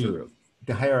break through.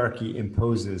 The hierarchy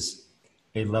imposes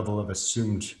a level of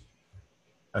assumed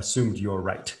you're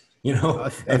right.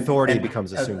 Authority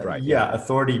becomes assumed right. Yeah,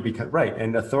 authority becomes right,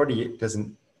 and authority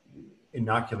doesn't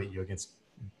inoculate you against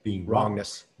being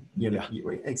wrongness.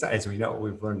 Exactly. As we know,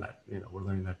 we've learned that. We're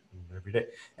learning that every day.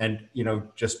 And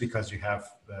just because you have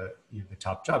the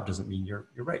top job doesn't mean you're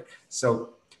right.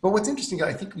 So, but what's interesting,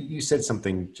 I think you said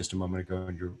something just a moment ago,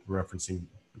 and you're referencing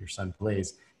your son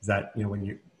Blaze, is that when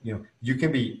you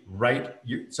can be right.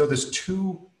 So there's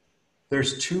two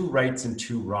rights and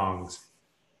two wrongs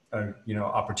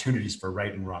opportunities for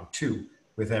right and wrong too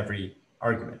with every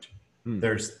argument.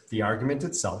 There's the argument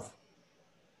itself,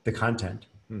 the content.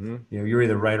 You're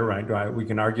either right or wrong. We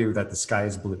can argue that the sky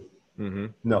is blue.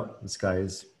 No, the sky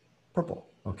is purple.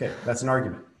 Okay, that's an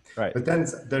argument. Right. But then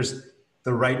there's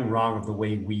the right and wrong of the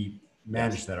way we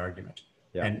manage that argument.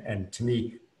 Yeah. And to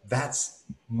me, that's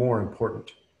more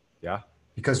important. Yeah.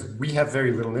 Because we have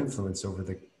very little influence over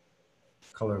the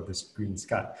color of this green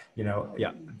sky.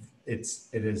 Yeah. It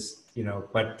is,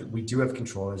 but we do have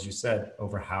control, as you said,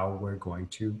 over how we're going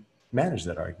to manage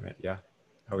that argument. Yeah.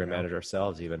 How we're going to manage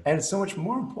ourselves even. And it's so much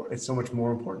more important. It's so much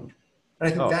more important. And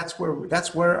I think that's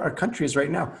where our country is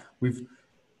right now. We've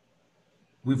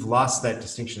lost that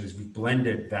distinction as we've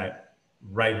blended that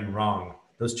right and wrong,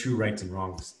 those two rights and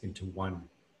wrongs into one.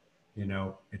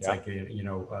 It's like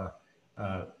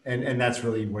and that's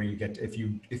really where you get to,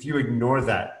 if you ignore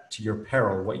that to your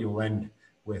peril, what you'll end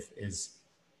with is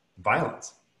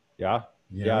violence. Yeah.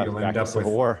 You'll end up with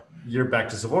war. You're back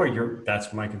to civil war.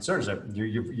 That's my concerns.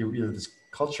 You're this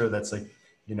culture that's like,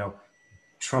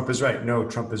 Trump is right. No,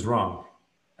 Trump is wrong.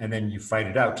 And then you fight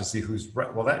it out to see who's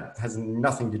right. Well, that has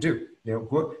nothing to do.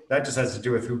 That just has to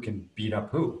do with who can beat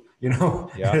up who. It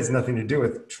has nothing to do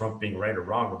with Trump being right or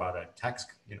wrong about a tax,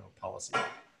 policy.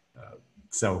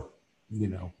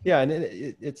 Yeah, and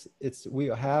it's we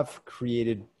have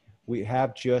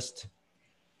just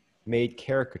made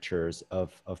caricatures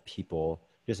of people,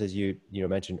 just as you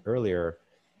mentioned earlier,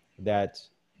 that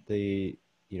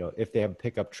if they have a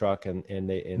pickup truck and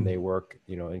they work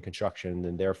in construction,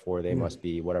 then therefore they must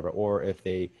be whatever, or if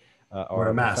they are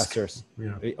a professor,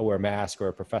 wear a mask, or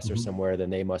a professor somewhere, then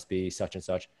they must be such and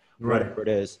such, whatever it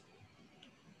is.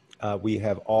 We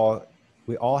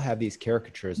all have these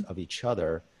caricatures of each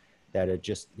other that are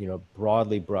just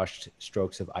broadly brushed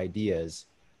strokes of ideas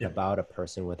about a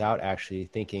person, without actually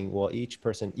thinking, well, each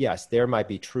person, yes, there might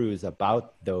be truths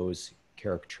about those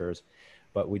caricatures,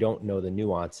 but we don't know the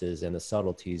nuances and the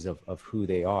subtleties of who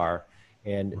they are.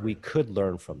 And we could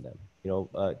learn from them.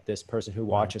 This person who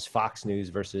watches Fox News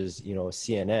versus,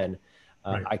 CNN,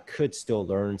 I could still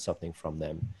learn something from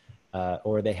them.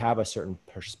 Or they have a certain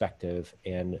perspective,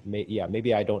 and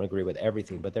maybe I don't agree with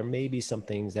everything, but there may be some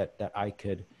things that I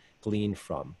could glean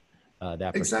from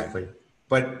that perspective. Exactly.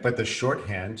 But the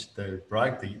shorthand, the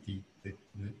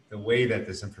way that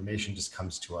this information just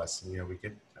comes to us, we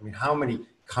get, how many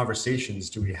conversations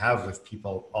do we have with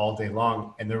people all day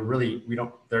long? And they're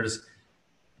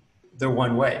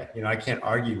one way. I can't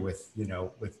argue with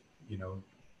Kayleigh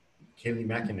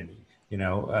McEnany.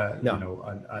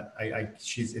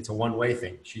 It's a one-way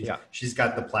thing. She's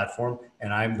got the platform,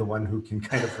 and I'm the one who can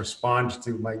kind of respond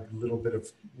to my little bit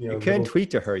of, You can't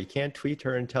tweet to her. You can't tweet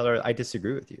her and tell her I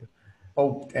disagree with you.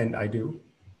 Oh, and I do.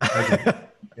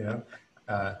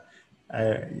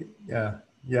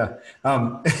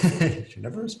 She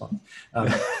never responds.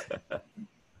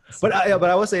 But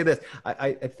I will say this.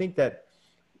 I think that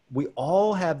we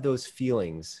all have those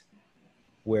feelings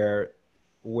where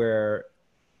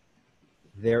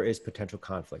there is potential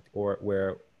conflict, or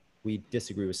where we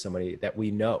disagree with somebody that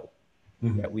we know,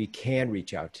 that we can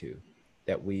reach out to,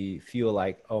 that we feel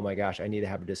like, oh my gosh, I need to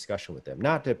have a discussion with them,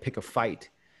 not to pick a fight,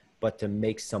 but to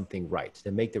make something right,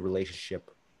 to make the relationship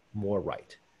more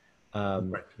right.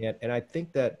 And I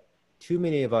think that too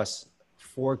many of us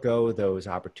forego those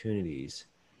opportunities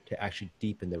to actually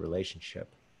deepen the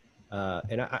relationship.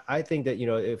 And I think that,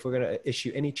 if we're going to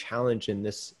issue any challenge in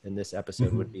this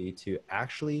episode, would be to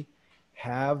actually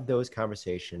have those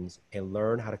conversations and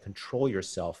learn how to control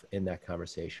yourself in that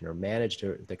conversation, or manage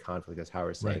the conflict, as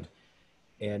Howard's saying.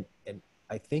 And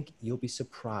I think you'll be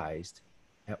surprised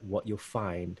at what you'll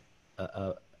find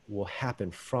will happen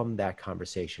from that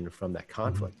conversation, from that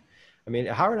conflict.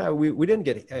 Howard and I, we didn't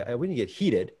get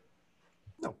heated.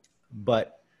 No.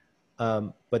 But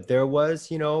there was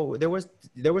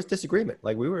disagreement.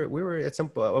 Like we were at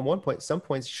one point, some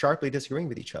points sharply disagreeing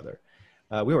with each other.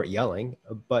 We weren't yelling,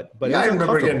 but I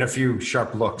remember getting a few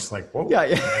sharp looks, like, whoa,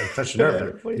 touch a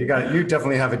nerve there. You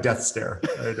definitely have a death stare.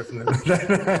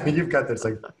 You've got this,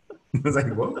 like, it's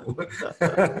like, whoa.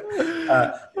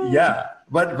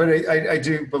 But I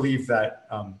do believe that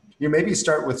you maybe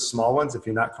start with small ones if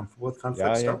you're not comfortable with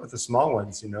conflict. Start with the small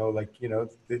ones,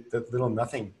 the little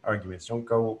nothing arguments. Don't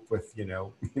go with,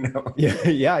 Don't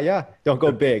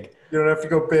go big. You don't have to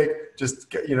go big. Just,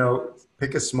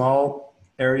 pick a small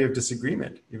area of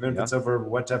disagreement, even if it's over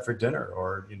what to have for dinner,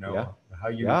 or, how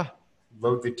you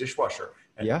load the dishwasher.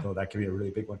 And, well, that can be a really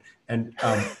big one. And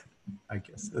I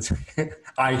guess that's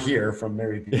I hear from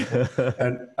married people.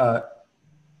 And,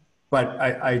 but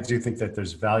I do think that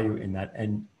there's value in that,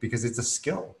 and because it's a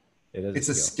skill. It's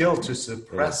a skill to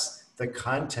suppress the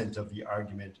content of the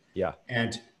argument, Yeah.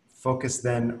 and focus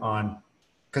then on,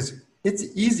 because it's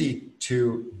easy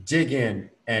to dig in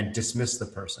and dismiss the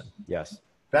person. Yes.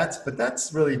 But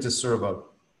that's really just sort of a,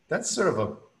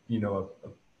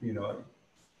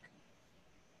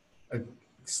 a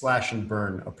slash and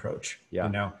burn approach,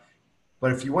 Yeah.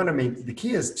 but if you want to the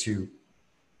key is to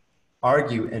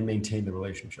argue and maintain the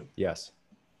relationship. Yes.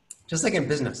 Just like in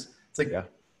business, it's like,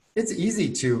 it's easy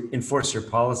to enforce your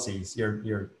policies,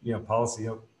 your policy.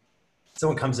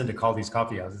 Someone comes in to call these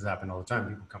coffee houses, happen all the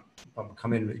time. People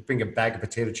come in, bring a bag of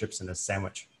potato chips and a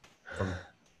sandwich from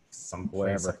some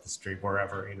place up the street,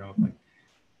 wherever, like,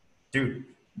 dude,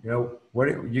 what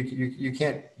you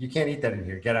can't eat that in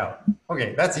here. Get out.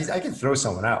 Okay, that's easy. I can throw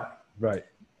someone out. Right.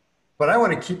 But I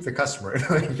want to keep the customer.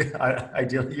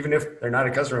 Ideally, even if they're not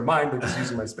a customer of mine, they're just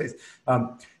using my space.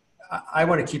 I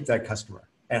want to keep that customer.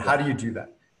 And how do you do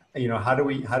that? How do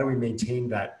we maintain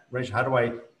that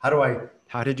relationship?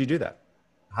 How did you do that?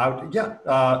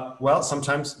 Well,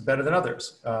 sometimes better than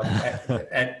others.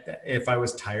 If I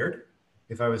was tired,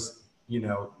 if I was,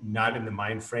 not in the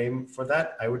mind frame for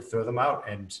that, I would throw them out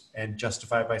and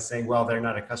justify it by saying, well, they're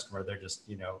not a customer. They're just,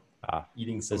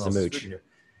 eating someone else's food here.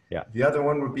 Yeah. The other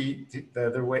one would be the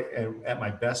other way. And at my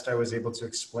best, I was able to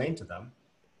explain to them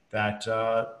that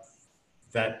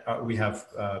we have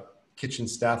kitchen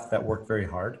staff that work very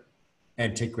hard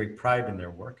and take great pride in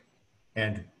their work,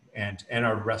 and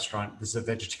our restaurant. This is a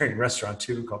vegetarian restaurant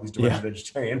too, called These Doors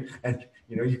Vegetarian. And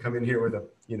you come in here with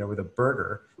a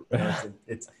burger.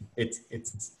 It's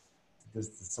there's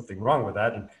something wrong with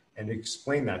that, and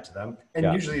explain that to them,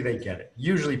 and usually they get it.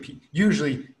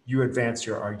 Usually you advance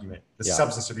your argument, the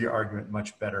substance of your argument,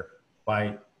 much better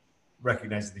by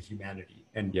recognizing the humanity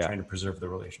and trying to preserve the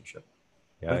relationship.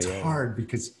 But it's hard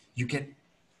because you get,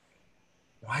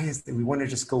 why is that we want to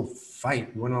just go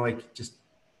fight? We want to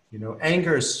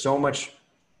anger is so much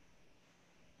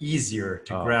easier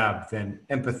to grab than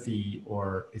empathy,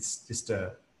 or it's just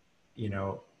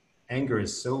anger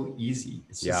is so easy.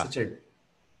 It's just such a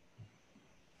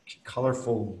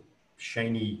colorful,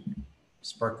 shiny,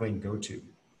 sparkling go-to.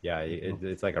 Yeah,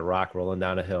 it's like a rock rolling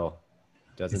down a hill.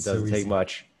 Doesn't take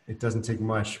much. It doesn't take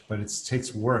much, but it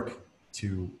takes work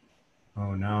to.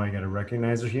 Oh, now I got to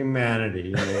recognize their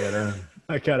humanity.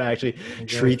 I gotta actually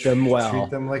treat them well. Treat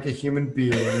them like a human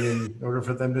being in order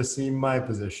for them to see my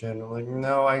position. I'm like,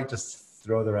 no, I just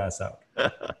throw their ass out.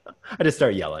 I just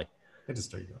start yelling. I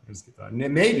just get that.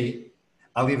 And maybe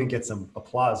I'll even get some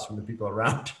applause from the people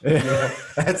around.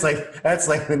 That's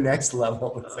like the next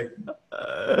level. It's like,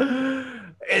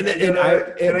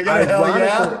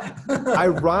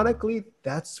 ironically,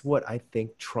 that's what I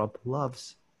think Trump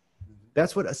loves.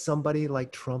 That's what somebody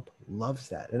like Trump loves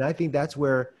that. And I think that's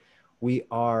where we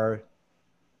are.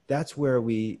 That's where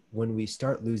when we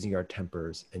start losing our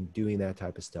tempers and doing that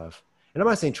type of stuff. And I'm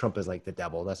not saying Trump is like the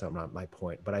devil. That's not my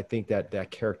point. But I think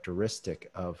that characteristic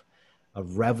of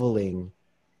reveling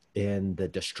in the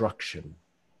destruction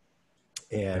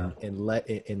and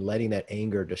letting that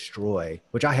anger destroy,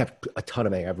 which I have a ton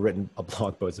of anger. I've written a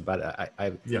blog post about it. I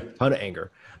have a ton of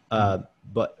anger.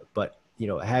 But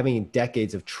having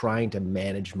decades of trying to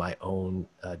manage my own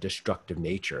destructive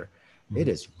nature, it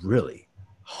is really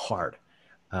hard.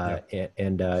 And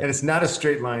it's not a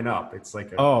straight line up. It's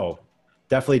like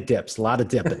definitely dips, a lot of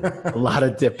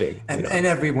dipping, and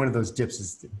every one of those dips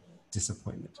is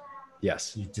disappointment.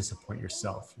 Yes. You disappoint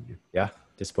yourself.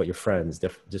 Disappoint your friends,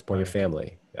 disappoint your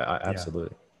family.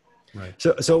 Absolutely. Right.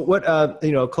 So what,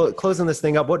 closing this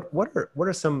thing up, what's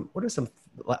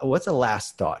the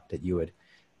last thought that you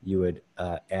would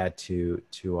add to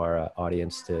our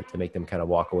audience to make them kind of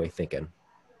walk away thinking?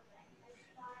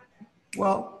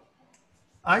 Well,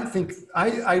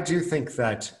 I do think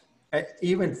that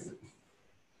even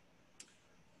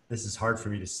this is hard for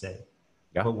me to say,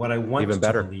 but what I want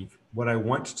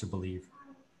to believe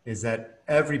is that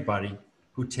everybody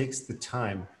who takes the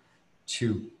time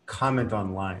to comment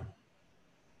online,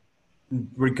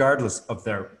 regardless of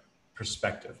their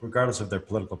perspective, regardless of their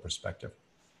political perspective,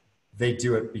 they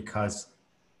do it because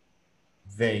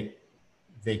they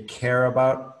care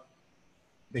about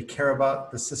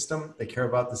the system, they care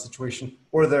about the situation,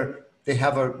 or they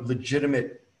have a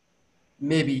legitimate,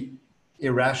 maybe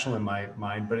irrational in my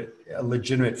mind, but a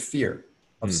legitimate fear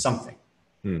of something.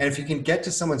 And if you can get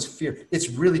to someone's fear, it's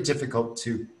really difficult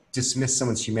to dismiss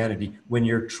someone's humanity when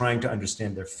you're trying to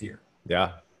understand their fear.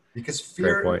 Yeah. Because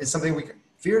fear is something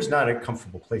fear is not a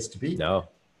comfortable place to be. No.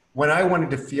 When I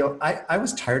wanted to feel, I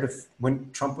was tired of, when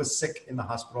Trump was sick in the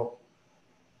hospital,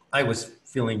 I was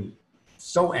feeling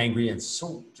so angry and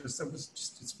so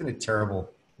it's been a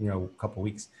terrible, couple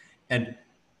weeks. And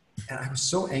and I was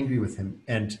so angry with him.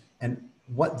 And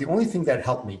what the only thing that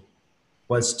helped me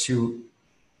was to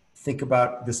think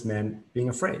about this man being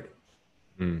afraid.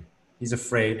 Mm. He's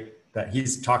afraid that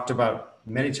he's talked about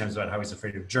many times about how he's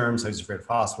afraid of germs, how he's afraid of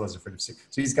hospitals, afraid of sick.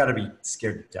 So he's got to be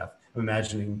scared to death. I'm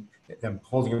imagining them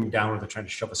holding him down, or they're trying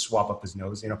to shove a swab up his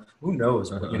nose. You know, who knows?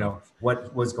 You know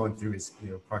what was going through his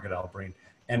crocodile brain,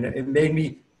 and it made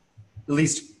me at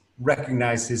least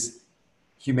recognize his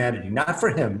humanity, not for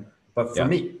him, but for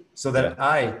me, so that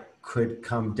I could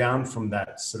come down from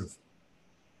that sort of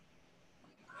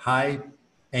high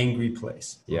angry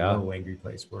place, low angry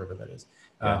place, wherever that is.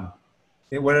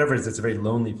 Whatever it is, it's a very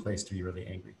lonely place to be really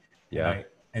angry.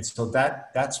 And so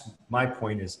that's my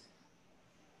point is,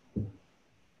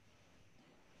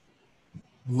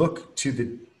 look to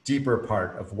the deeper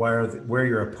part of where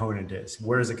your opponent is.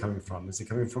 Where is it coming from? Is it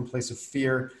coming from a place of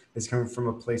fear? Is it coming from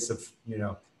a place of,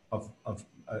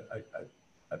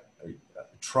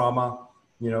 trauma?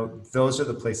 Those are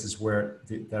the places where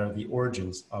that are the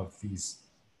origins of these,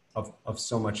 of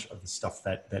so much of the stuff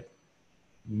that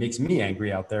makes me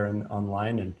angry out there and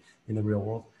online and in the real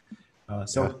world.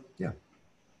 That's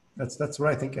what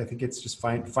I think. I think it's just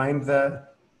find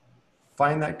that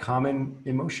common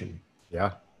emotion.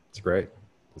 Yeah, it's great.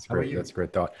 That's great. That's a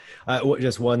great thought.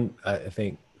 Just one, I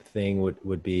think, thing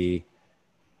would be,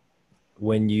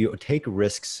 when you take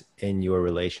risks in your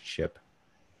relationship,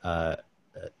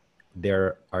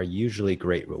 there are usually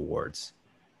great rewards.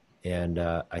 And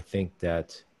I think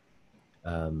that,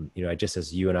 just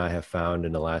as you and I have found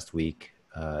in the last week,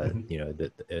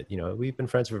 we've been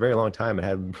friends for a very long time and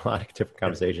had a lot of different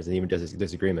conversations and even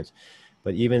disagreements.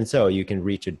 But even so, you can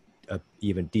reach a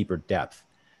even deeper depth.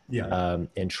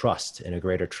 And trust, and a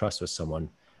greater trust with someone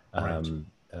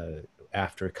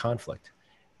after conflict.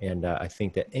 And I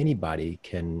think that anybody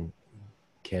can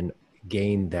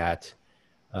gain that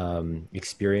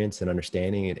experience and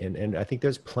understanding. And I think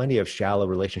there's plenty of shallow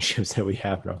relationships that we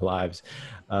have in our lives.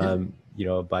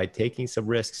 By taking some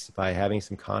risks, by having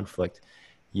some conflict,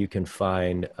 you can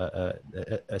find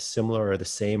a similar or the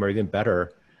same or even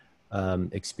better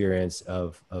experience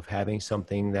of having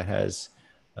something that has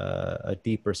a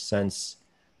deeper sense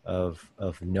of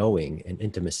knowing and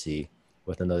intimacy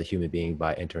with another human being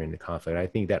by entering the conflict. I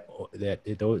think that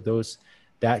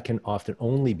can often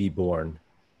only be born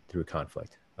through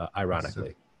conflict, ironically.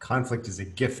 So conflict is a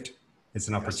gift. It's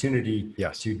an opportunity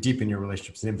to deepen your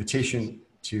relationship. It's an invitation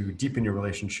to deepen your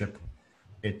relationship.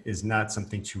 It is not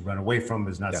something to run away from.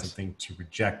 It's not something to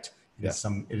reject. It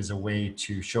is a way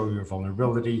to show your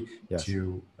vulnerability,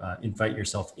 to invite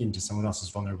yourself into someone else's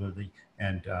vulnerability,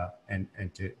 and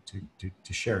to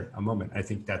share a moment. I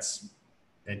think that's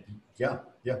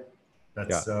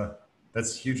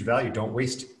huge value. Don't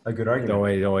waste a good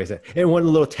argument. Don't waste it. And one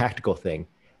little tactical thing,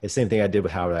 the same thing I did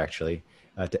with Howard actually,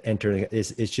 to enter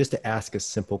is just to ask a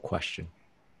simple question,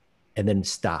 and then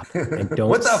stop and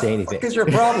don't say anything. What the fuck is your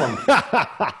problem?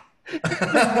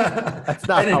 That's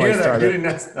not I didn't how hear I that. started. You didn't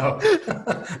ask. No.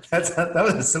 That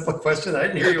was a simple question. I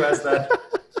didn't hear you ask that.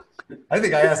 I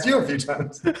think I asked you a few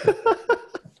times.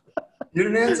 You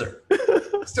didn't answer.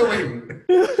 Still waiting.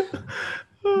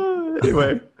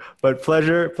 Anyway, but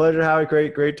pleasure, Howard.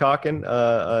 Great talking.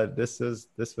 This was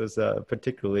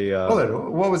particularly. Hold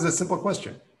on. What was the simple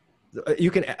question?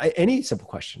 You can any simple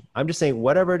question. I'm just saying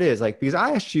whatever it is, because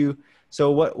I asked you. So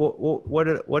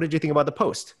what did you think about the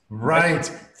post?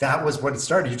 Right. That was what it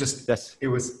started. It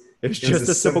was just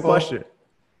a simple question.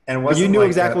 And it wasn't, you knew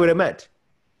exactly what it meant.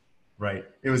 Right.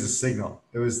 It was a signal.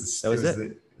 It was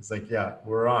like, yeah,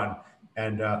 we're on.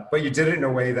 And but you did it in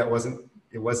a way that wasn't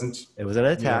an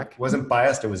attack. It wasn't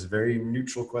biased. It was a very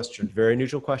neutral question.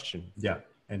 Yeah.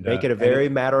 And make it a very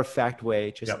matter-of-fact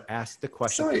way. Just ask the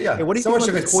question. So, yeah. Hey, what do you think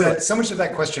so much of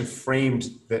that question framed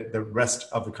the rest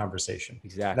of the conversation.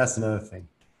 Exactly. That's another thing.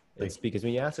 It's because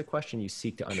when you ask a question, you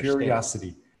seek to understand.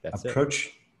 Curiosity.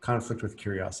 Approach conflict with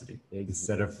curiosity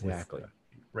instead of exactly.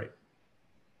 Right.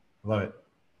 Love it.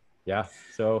 Yeah.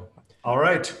 So. All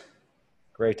right.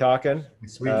 Great talking.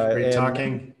 Sweet. Great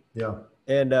talking. Yeah.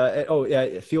 And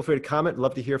feel free to comment.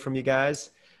 Love to hear from you guys.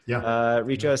 Yeah.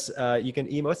 Reach us. You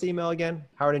can email. What's the email again?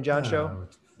 Howard and John show.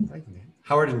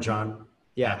 Howard and John.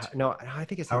 Yeah. No, I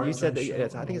think it's. Howard you said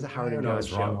that. I think it's a Howard and John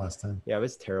show. Wrong last time. Yeah, it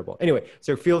was terrible. Anyway,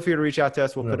 so feel free to reach out to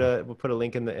us. We'll put a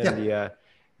link in the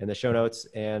show notes.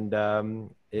 And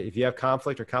if you have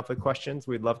conflict or conflict questions,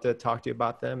 we'd love to talk to you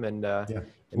about them. And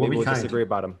maybe we'll disagree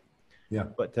about them. Yeah.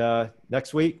 But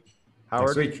next week,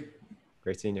 Howard. Next week.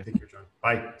 Great seeing you. Take care, John.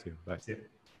 Bye. Bye. See you.